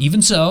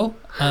 Even so,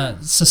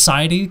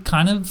 society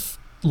kind of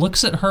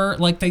looks at her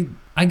like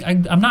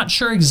I'm not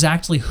sure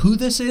exactly who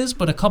this is,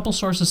 but a couple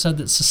sources said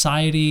that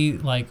society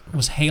like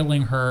was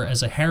hailing her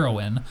as a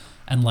heroine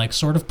and like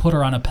sort of put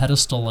her on a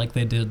pedestal like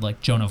they did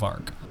like Joan of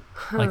Arc.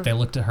 Like they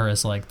looked at her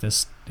as like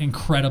this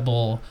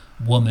incredible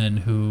woman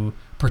who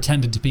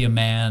pretended to be a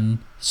man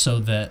so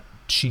that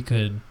she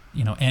could,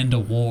 end a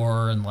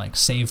war and like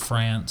save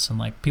France, and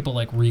like people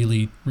like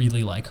really,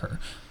 really like her.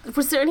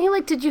 Was there any,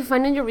 like, did you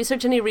find in your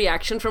research any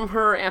reaction from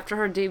her after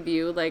her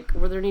debut? Like,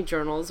 were there any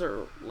journals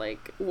or,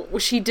 like,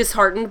 was she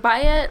disheartened by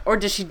it? Or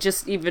did she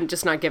just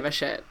not give a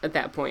shit at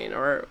that point?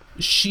 Or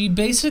she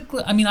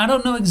basically, I mean, I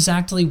don't know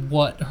exactly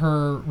what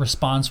her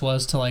response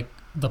was to, like,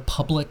 the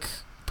public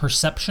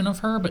perception of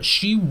her, but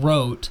she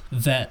wrote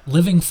that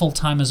living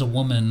full-time as a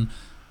woman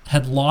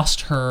had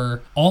lost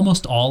her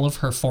almost all of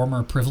her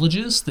former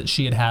privileges that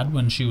she had had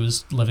when she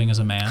was living as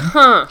a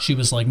man. She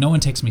was like, no one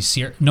takes me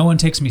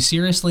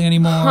seriously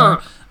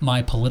anymore.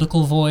 My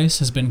political voice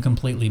has been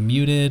completely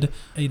muted.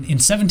 In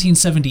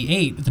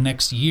 1778, the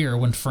next year,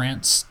 when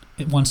France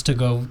wants to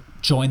go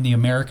join the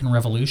American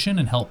Revolution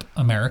and help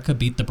America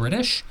beat the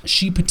British,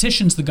 she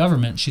petitions the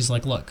government. She's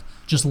like, look,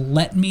 just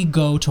let me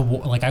go to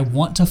war. Like, I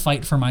want to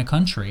fight for my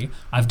country.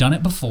 I've done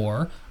it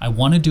before. I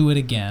want to do it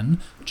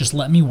again. Just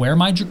let me wear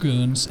my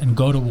dragoons and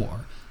go to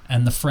war.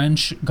 And the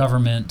French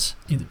government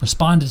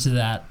responded to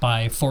that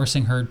by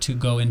forcing her to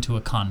go into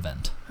a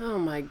convent. Oh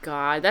my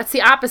God, that's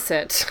the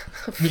opposite.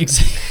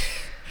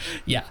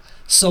 Yeah.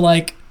 So,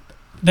 like,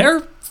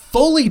 they're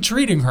fully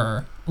treating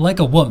her like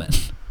a woman.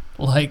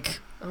 Like,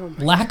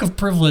 lack of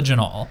privilege and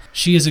all.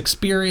 She has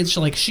experienced,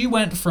 like, she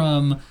went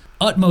from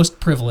utmost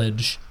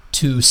privilege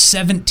to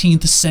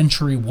 17th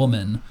century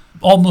woman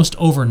almost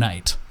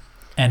overnight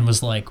and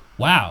was like,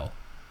 wow,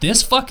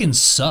 this fucking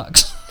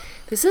sucks.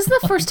 This is the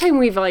first time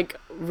we've, like,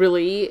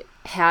 really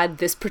had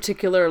this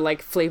particular,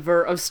 like,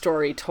 flavor of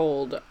story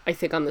told, I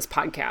think, on this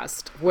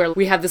podcast, where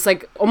we have this,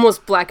 like,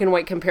 almost black and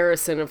white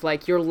comparison of,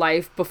 like, your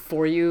life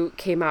before you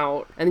came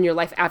out and then your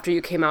life after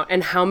you came out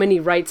and how many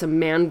rights a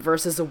man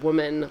versus a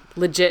woman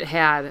legit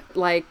had.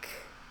 Like,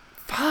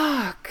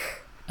 fuck.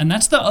 And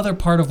that's the other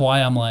part of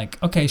why I'm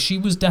like, okay, she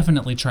was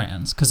definitely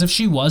trans. Because if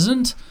she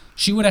wasn't,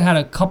 she would have had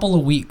a couple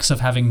of weeks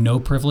of having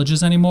no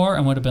privileges anymore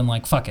and would have been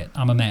like, fuck it,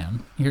 I'm a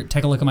man. Here,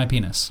 take a look at my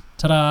penis.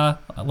 Ta-da,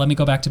 let me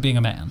go back to being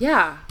a man.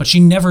 Yeah. But she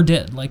never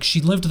did. Like,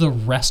 she lived the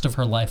rest of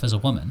her life as a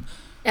woman.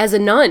 As a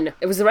nun.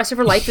 It was the rest of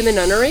her life in the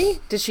nunnery?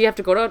 Did she have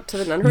to go to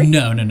the nunnery?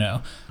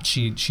 No.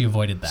 She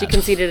avoided that. She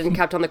conceded and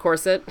kept on the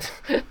corset?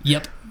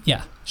 Yep.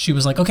 Yeah. She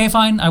was like, okay,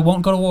 fine, I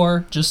won't go to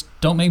war. Just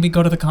don't make me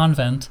go to the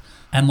convent.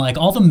 And, like,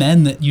 all the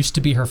men that used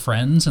to be her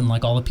friends and,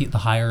 like, all the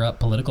higher-up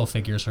political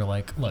figures are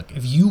like, look,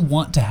 if you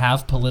want to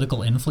have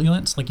political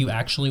influence, like, you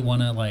actually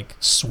want to, like,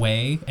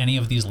 sway any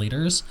of these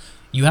leaders,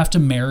 you have to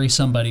marry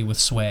somebody with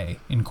sway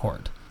in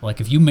court. Like,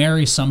 if you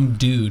marry some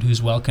dude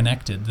who's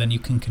well-connected, then you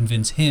can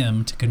convince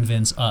him to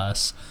convince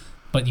us,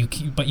 but you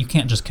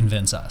can't just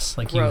convince us.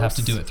 Like, Gross. You have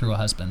to do it through a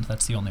husband.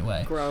 That's the only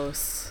way.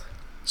 Gross.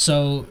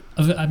 So,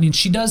 I mean,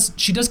 she does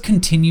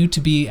continue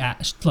to be,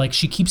 like,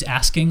 she keeps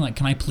asking, like,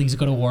 can I please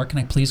go to war? Can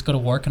I please go to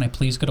war? Can I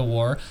please go to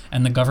war?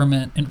 And the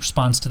government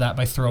responds to that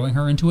by throwing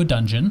her into a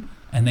dungeon,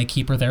 and they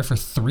keep her there for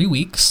 3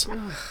 weeks,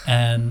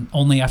 and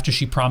only after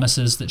she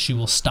promises that she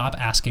will stop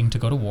asking to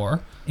go to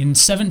war. In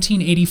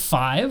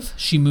 1785,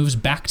 she moves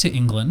back to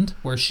England,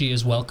 where she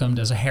is welcomed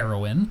as a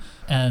heroine,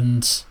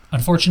 and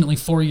unfortunately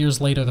 4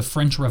 years later, the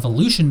French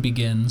Revolution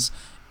begins,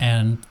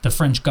 and the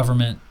French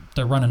government,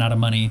 they're running out of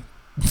money.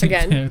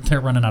 Again. They're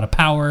running out of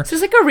power. This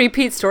is like a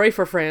repeat story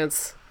for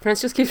France.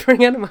 France just keeps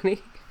running out of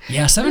money.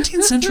 Yeah,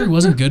 17th century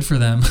wasn't good for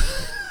them.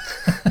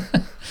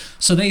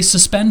 So they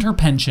suspend her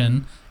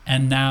pension,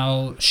 and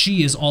now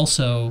she is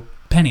also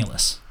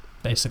penniless,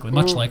 basically,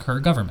 much like her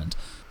government.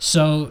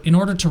 So in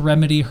order to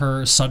remedy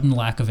her sudden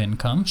lack of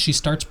income, she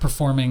starts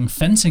performing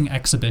fencing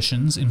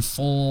exhibitions in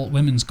full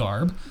women's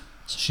garb.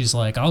 So she's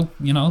like, I'll,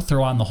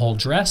 throw on the whole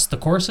dress, the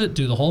corset,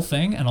 do the whole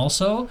thing, and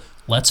also,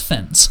 let's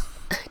fence.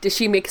 Did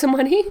she make some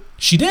money?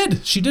 She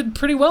did. She did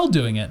pretty well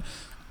doing it.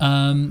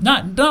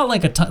 Not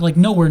like a ton, like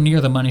nowhere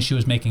near the money she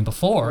was making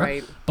before.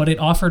 Right. But it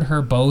offered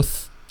her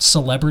both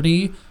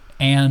celebrity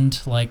and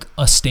like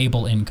a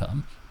stable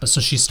income. But so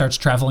she starts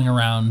traveling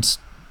around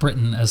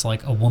Britain as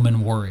like a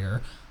woman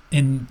warrior.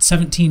 In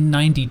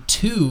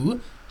 1792,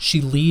 she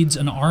leads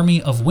an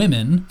army of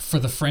women for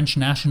the French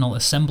National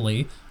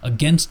Assembly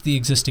against the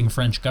existing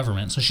French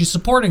government. So she's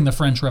supporting the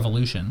French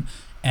Revolution.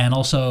 And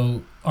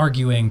also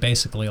arguing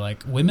basically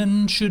like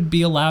women should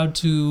be allowed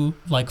to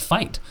like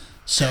fight.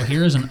 So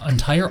here's an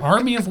entire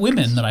army of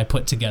women that I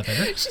put together.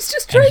 She's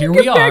just trying to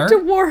get back to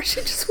war.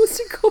 She just wants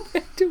to go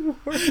back to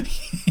war.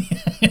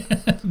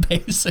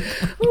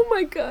 Basically. Oh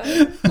my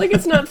God. Like,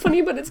 it's not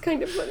funny, but it's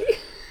kind of funny.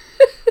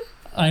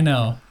 I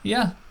know.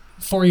 Yeah.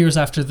 4 years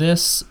after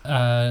this,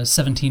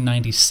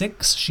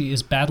 1796, she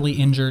is badly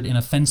injured in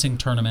a fencing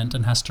tournament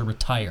and has to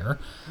retire.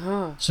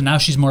 Oh. So now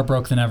she's more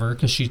broke than ever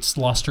because she's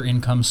lost her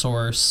income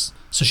source.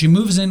 So she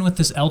moves in with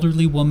this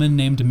elderly woman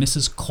named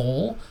Mrs.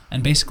 Cole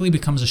and basically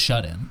becomes a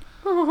shut-in.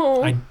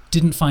 Oh. I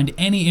didn't find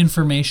any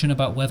information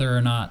about whether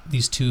or not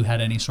these two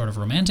had any sort of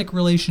romantic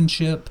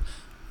relationship,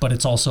 but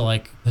it's also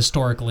like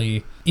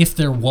historically, if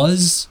there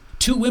was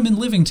two women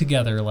living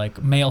together,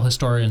 like male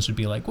historians would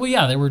be like, well,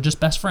 yeah, they were just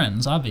best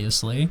friends,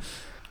 obviously.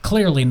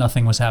 Clearly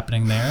nothing was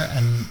happening there,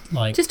 and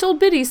like just old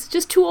biddies,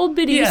 just two old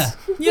biddies. Yeah,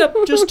 yep,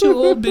 just two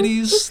old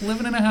biddies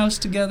living in a house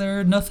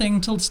together. Nothing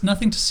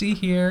to see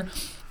here.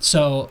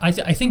 So I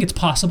think it's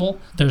possible.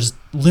 There's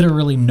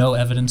literally no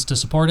evidence to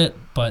support it,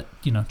 but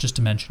just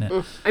to mention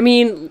it. I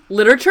mean,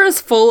 literature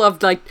is full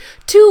of like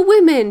two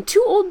women,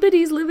 two old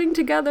biddies living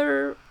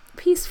together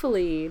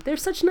peacefully. They're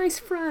such nice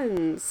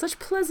friends, such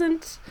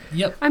pleasant.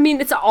 Yep. I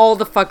mean, it's all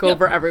the fuck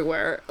over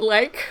everywhere.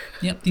 Like.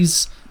 Yep.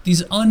 These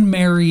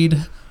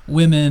unmarried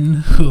women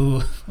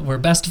who were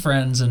best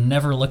friends and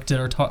never looked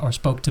at or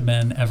spoke to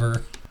men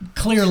ever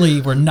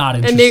clearly were not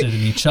interested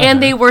in each other.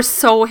 And they were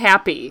so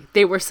happy.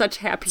 They were such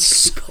happy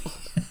people.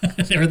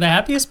 They were the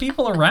happiest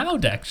people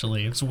around,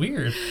 actually. It's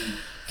weird.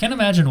 Can't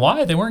imagine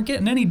why. They weren't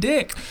getting any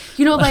dick.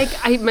 Like,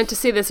 I meant to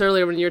say this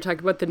earlier when you were talking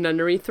about the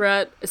nunnery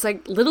threat. It's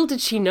like, little did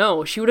she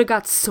know, she would have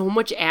got so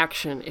much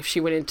action if she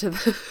went into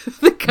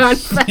the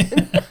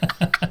convent.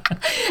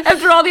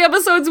 After all the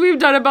episodes we've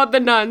done about the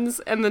nuns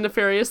and the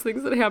nefarious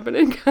things that happen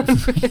in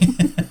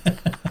convents.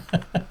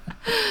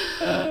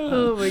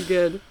 Oh, my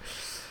God.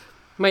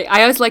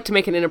 I always like to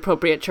make an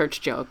inappropriate church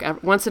joke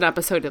once an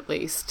episode at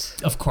least.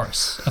 Of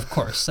course,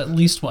 at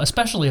least one,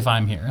 especially if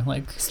I'm here.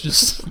 Like,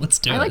 just let's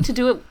do it. I like to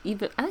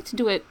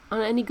do it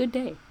on any good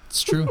day.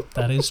 It's true.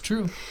 That is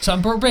true. So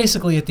we're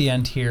basically at the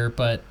end here,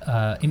 but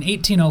in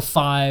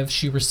 1805,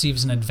 she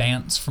receives an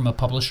advance from a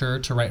publisher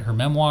to write her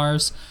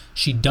memoirs.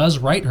 She does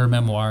write her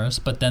memoirs,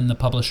 but then the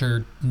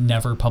publisher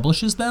never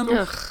publishes them.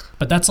 Ugh.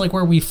 But that's like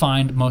where we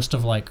find most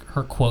of like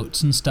her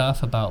quotes and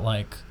stuff about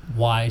like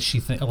why she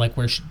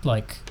where she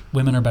like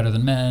women are better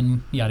than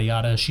men, yada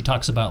yada. She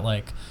talks about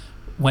like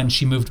when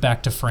she moved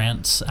back to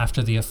France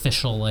after the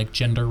official like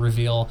gender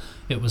reveal,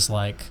 it was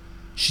like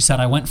she said,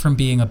 I went from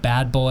being a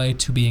bad boy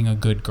to being a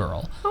good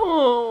girl.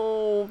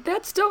 Oh,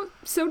 that's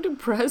so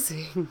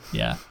depressing.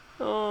 Yeah.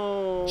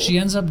 Oh. She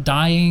ends up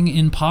dying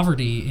in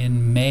poverty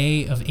in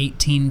May of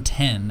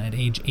 1810 at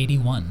age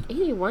 81.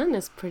 81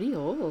 is pretty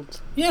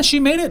old. Yeah, she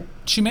made it.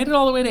 She made it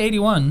all the way to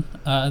 81.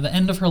 The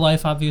end of her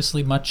life,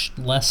 obviously, much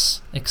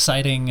less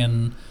exciting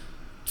and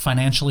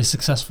financially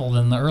successful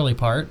than the early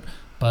part.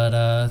 But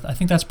I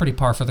think that's pretty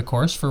par for the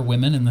course for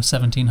women in the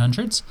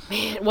 1700s.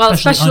 Man, well,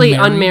 especially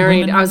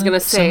unmarried. I was going to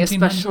say, 1700s.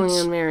 Especially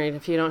unmarried.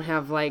 If you don't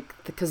have, like,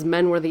 because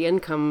men were the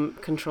income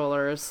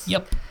controllers.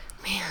 Yep.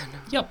 Man.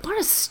 Yep. What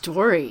a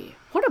story.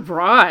 What a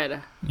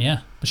broad. Yeah.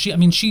 But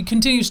she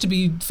continues to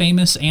be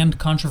famous and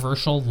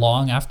controversial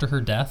long after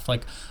her death.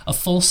 Like, a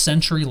full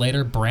century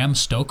later, Bram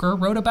Stoker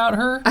wrote about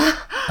her.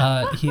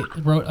 He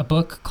wrote a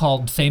book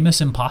called Famous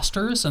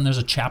Imposters, and there's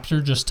a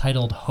chapter just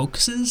titled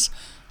Hoaxes.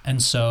 And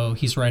so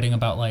he's writing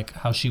about like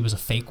how she was a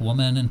fake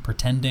woman and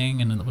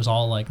pretending, and it was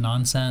all like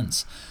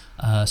nonsense.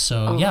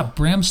 Yeah,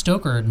 Bram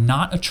Stoker,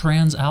 not a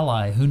trans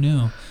ally. Who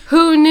knew?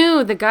 Who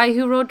knew? The guy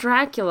who wrote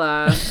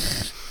Dracula.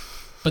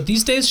 But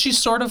these days she's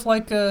sort of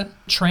like a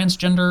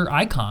transgender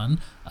icon.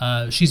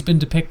 She's been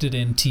depicted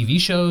in TV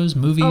shows,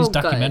 movies,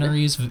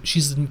 documentaries.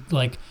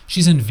 Good.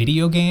 She's in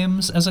video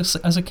games as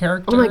a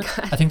character. Oh my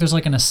God. I think there's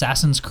like an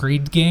Assassin's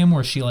Creed game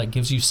where she like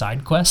gives you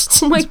side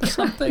quests. Oh my God.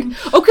 Something.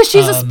 Oh, because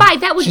she's a spy.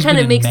 That would kind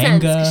of make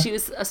sense because she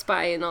was a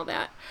spy and all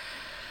that.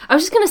 I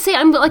was just gonna say,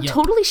 I'm like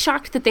totally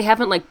shocked that they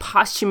haven't like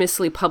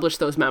posthumously published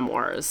those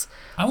memoirs.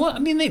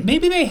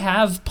 Maybe they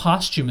have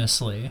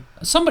posthumously.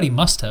 Somebody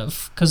must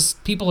have, because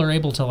people are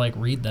able to like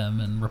read them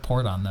and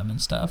report on them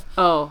and stuff.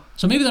 Oh,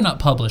 so maybe they're not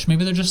published.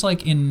 Maybe they're just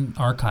like in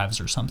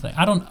archives or something.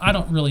 I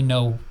don't really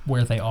know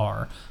where they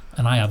are,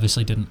 and I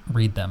obviously didn't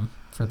read them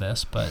for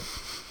this, but.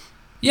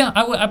 Yeah,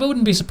 I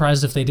wouldn't be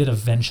surprised if they did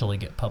eventually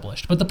get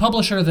published. But the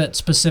publisher that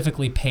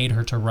specifically paid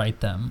her to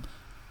write them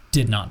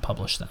did not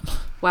publish them.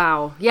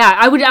 Wow. Yeah,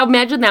 I would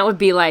imagine that would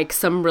be like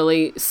some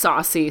really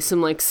saucy,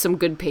 some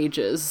good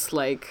pages,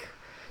 like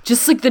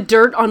just like the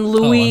dirt on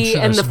Louis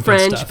and the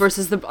French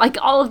versus the like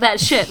all of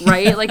that shit,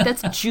 right? Like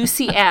that's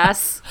juicy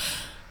ass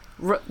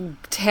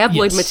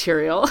tabloid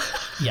material.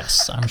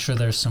 Yes, I'm sure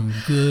there's some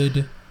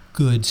good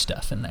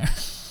stuff in there.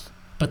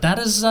 But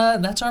that's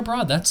our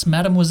broad. That's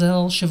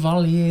Mademoiselle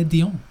Chevalier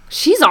Dion.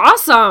 She's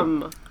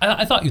awesome.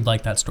 I thought you'd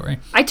like that story.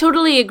 I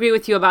totally agree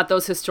with you about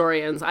those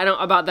historians. I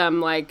don't about them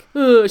like,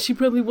 oh, she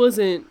probably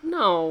wasn't.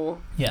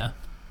 No. Yeah.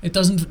 It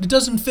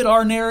doesn't fit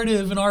our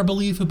narrative and our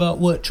belief about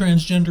what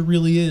transgender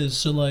really is,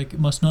 so like it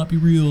must not be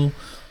real.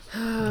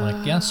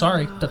 Like, yeah,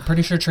 sorry. I'm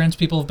pretty sure trans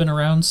people have been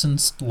around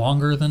since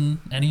longer than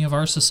any of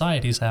our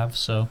societies have,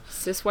 so.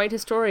 Cis white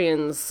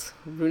historians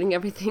ruining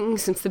everything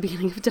since the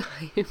beginning of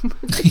time.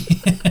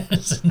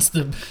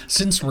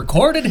 Since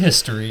recorded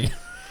history.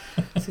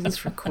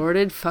 Since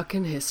recorded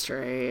fucking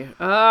history.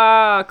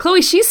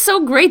 Chloe, she's so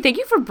great. Thank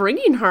you for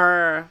bringing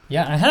her.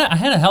 Yeah, I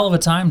had a hell of a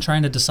time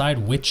trying to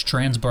decide which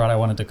trans broad I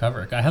wanted to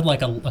cover. I had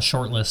like a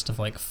short list of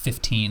like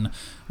 15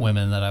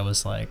 women that I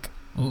was like,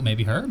 Ooh,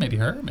 maybe her, maybe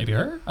her, maybe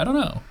her. I don't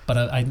know. But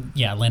I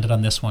landed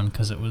on this one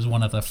because it was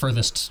one of the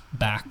furthest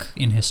back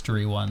in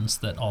history ones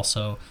that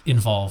also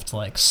involved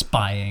like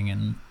spying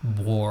and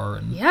war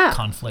and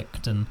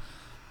conflict, and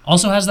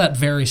also has that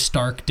very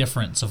stark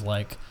difference of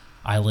like,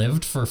 I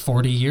lived for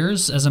 40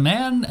 years as a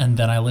man, and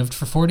then I lived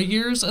for 40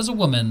 years as a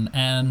woman,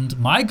 and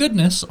my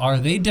goodness, are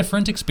they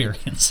different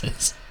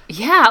experiences.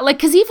 Yeah, like,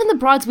 because even the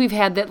broads we've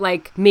had that,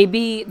 like,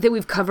 maybe that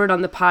we've covered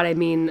on the pod, I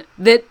mean,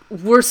 that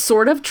were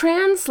sort of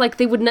trans, like,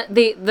 they would not,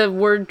 the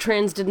word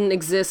trans didn't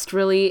exist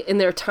really in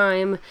their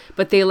time,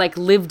 but they, like,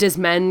 lived as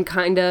men,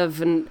 kind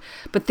of,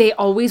 but they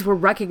always were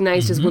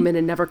recognized as women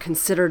and never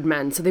considered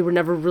men, so they were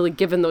never really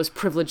given those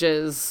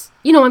privileges.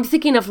 You know, I'm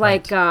thinking of,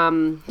 like,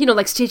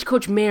 like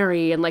Stagecoach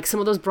Mary and, like,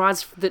 some of those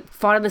broads that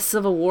fought in the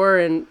Civil War,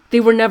 and they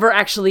were never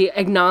actually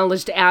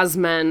acknowledged as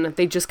men.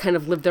 They just kind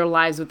of lived their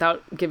lives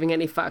without giving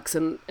any fucks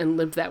and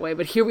lived that way.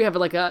 But here we have,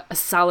 like, a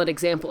solid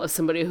example of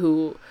somebody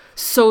who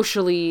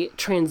socially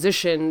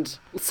transitioned,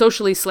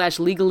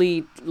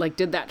 socially/legally, like,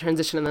 did that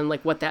transition, and then,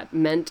 like, what that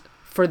meant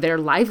for their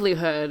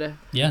livelihood.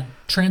 Yeah,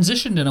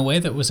 transitioned in a way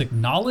that was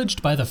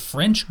acknowledged by the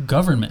French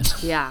government.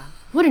 Yeah.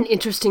 What an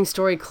interesting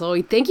story,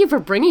 Chloe. Thank you for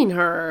bringing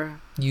her.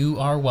 You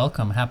are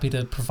welcome. Happy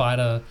to provide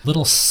a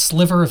little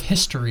sliver of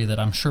history that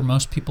I'm sure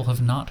most people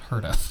have not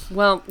heard of.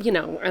 Well, you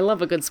know, I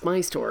love a good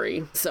spy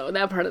story. So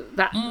that part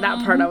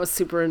I was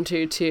super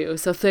into too.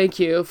 So thank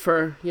you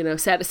for, you know,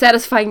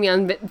 satisfying me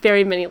on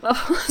very many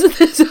levels of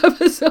this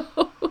episode.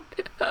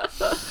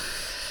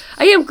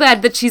 I am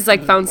glad that she's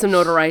like found some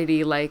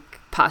notoriety, like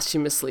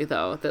posthumously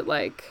though, that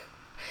like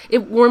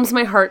it warms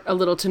my heart a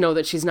little to know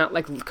that she's not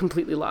like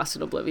completely lost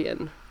in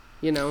oblivion.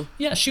 You know?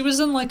 Yeah, she was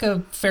in like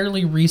a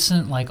fairly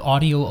recent like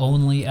audio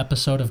only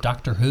episode of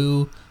Doctor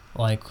Who,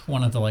 like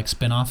one of the like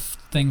spin-off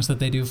things that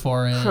they do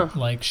for it. Huh.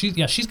 Like she's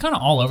kind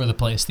of all over the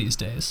place these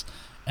days,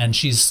 and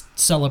she's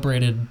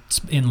celebrated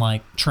in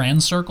like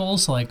trans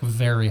circles like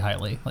very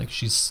highly. Like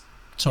she's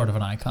sort of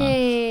an icon.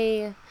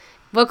 Hey.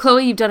 Well,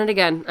 Chloe, you've done it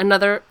again.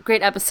 Another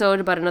great episode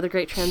about another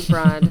great trans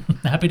broad.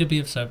 Happy to be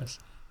of service.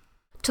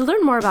 To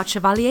learn more about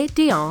Chevalier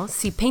Dion,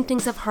 see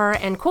paintings of her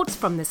and quotes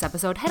from this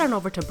episode, head on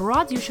over to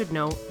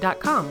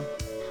broadsyoushouldknow.com.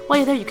 While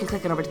you're there, you can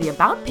click on over to the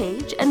About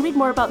page and read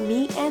more about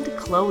me and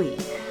Chloe.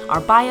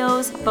 Our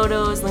bios,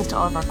 photos, links to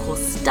all of our cool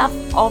stuff,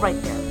 all right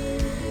there.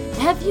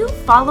 Have you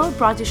followed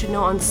Broads You Should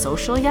Know on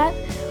social yet?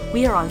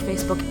 We are on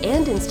Facebook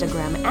and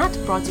Instagram at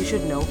Broads You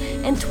Should Know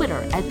and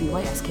Twitter at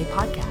BYSK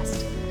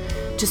Podcast.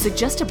 To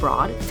suggest a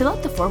broad, fill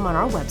out the form on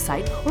our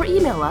website or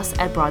email us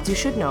at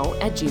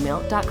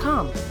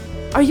broadsyoushouldknow@gmail.com.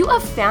 Are you a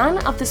fan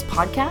of this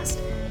podcast?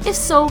 If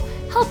so,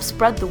 help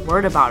spread the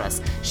word about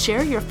us.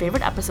 Share your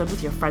favorite episode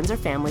with your friends or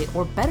family,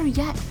 or better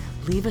yet,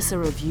 leave us a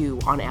review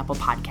on Apple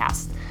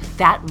Podcasts.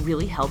 That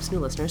really helps new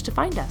listeners to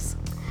find us.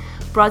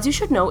 Broads You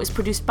Should Know is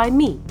produced by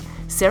me,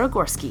 Sarah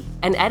Gorski,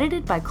 and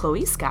edited by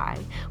Chloe Skye,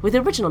 with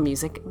original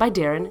music by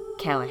Darren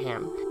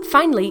Callahan.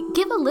 Finally,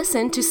 give a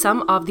listen to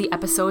some of the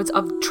episodes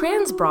of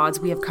trans broads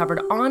we have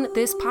covered on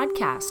this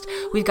podcast.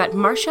 We've got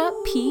Marsha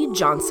P.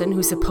 Johnson,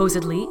 who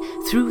supposedly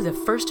threw the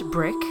first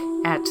brick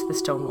at the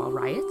Stonewall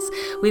riots.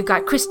 We've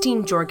got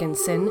Christine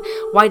Jorgensen,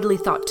 widely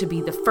thought to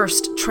be the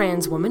first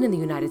trans woman in the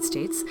United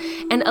States,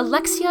 and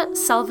Alexia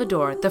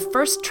Salvador, the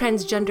first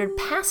transgendered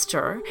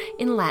pastor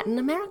in Latin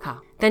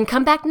America. Then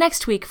come back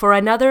next week for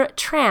another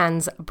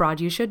trans broad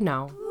you should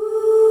know.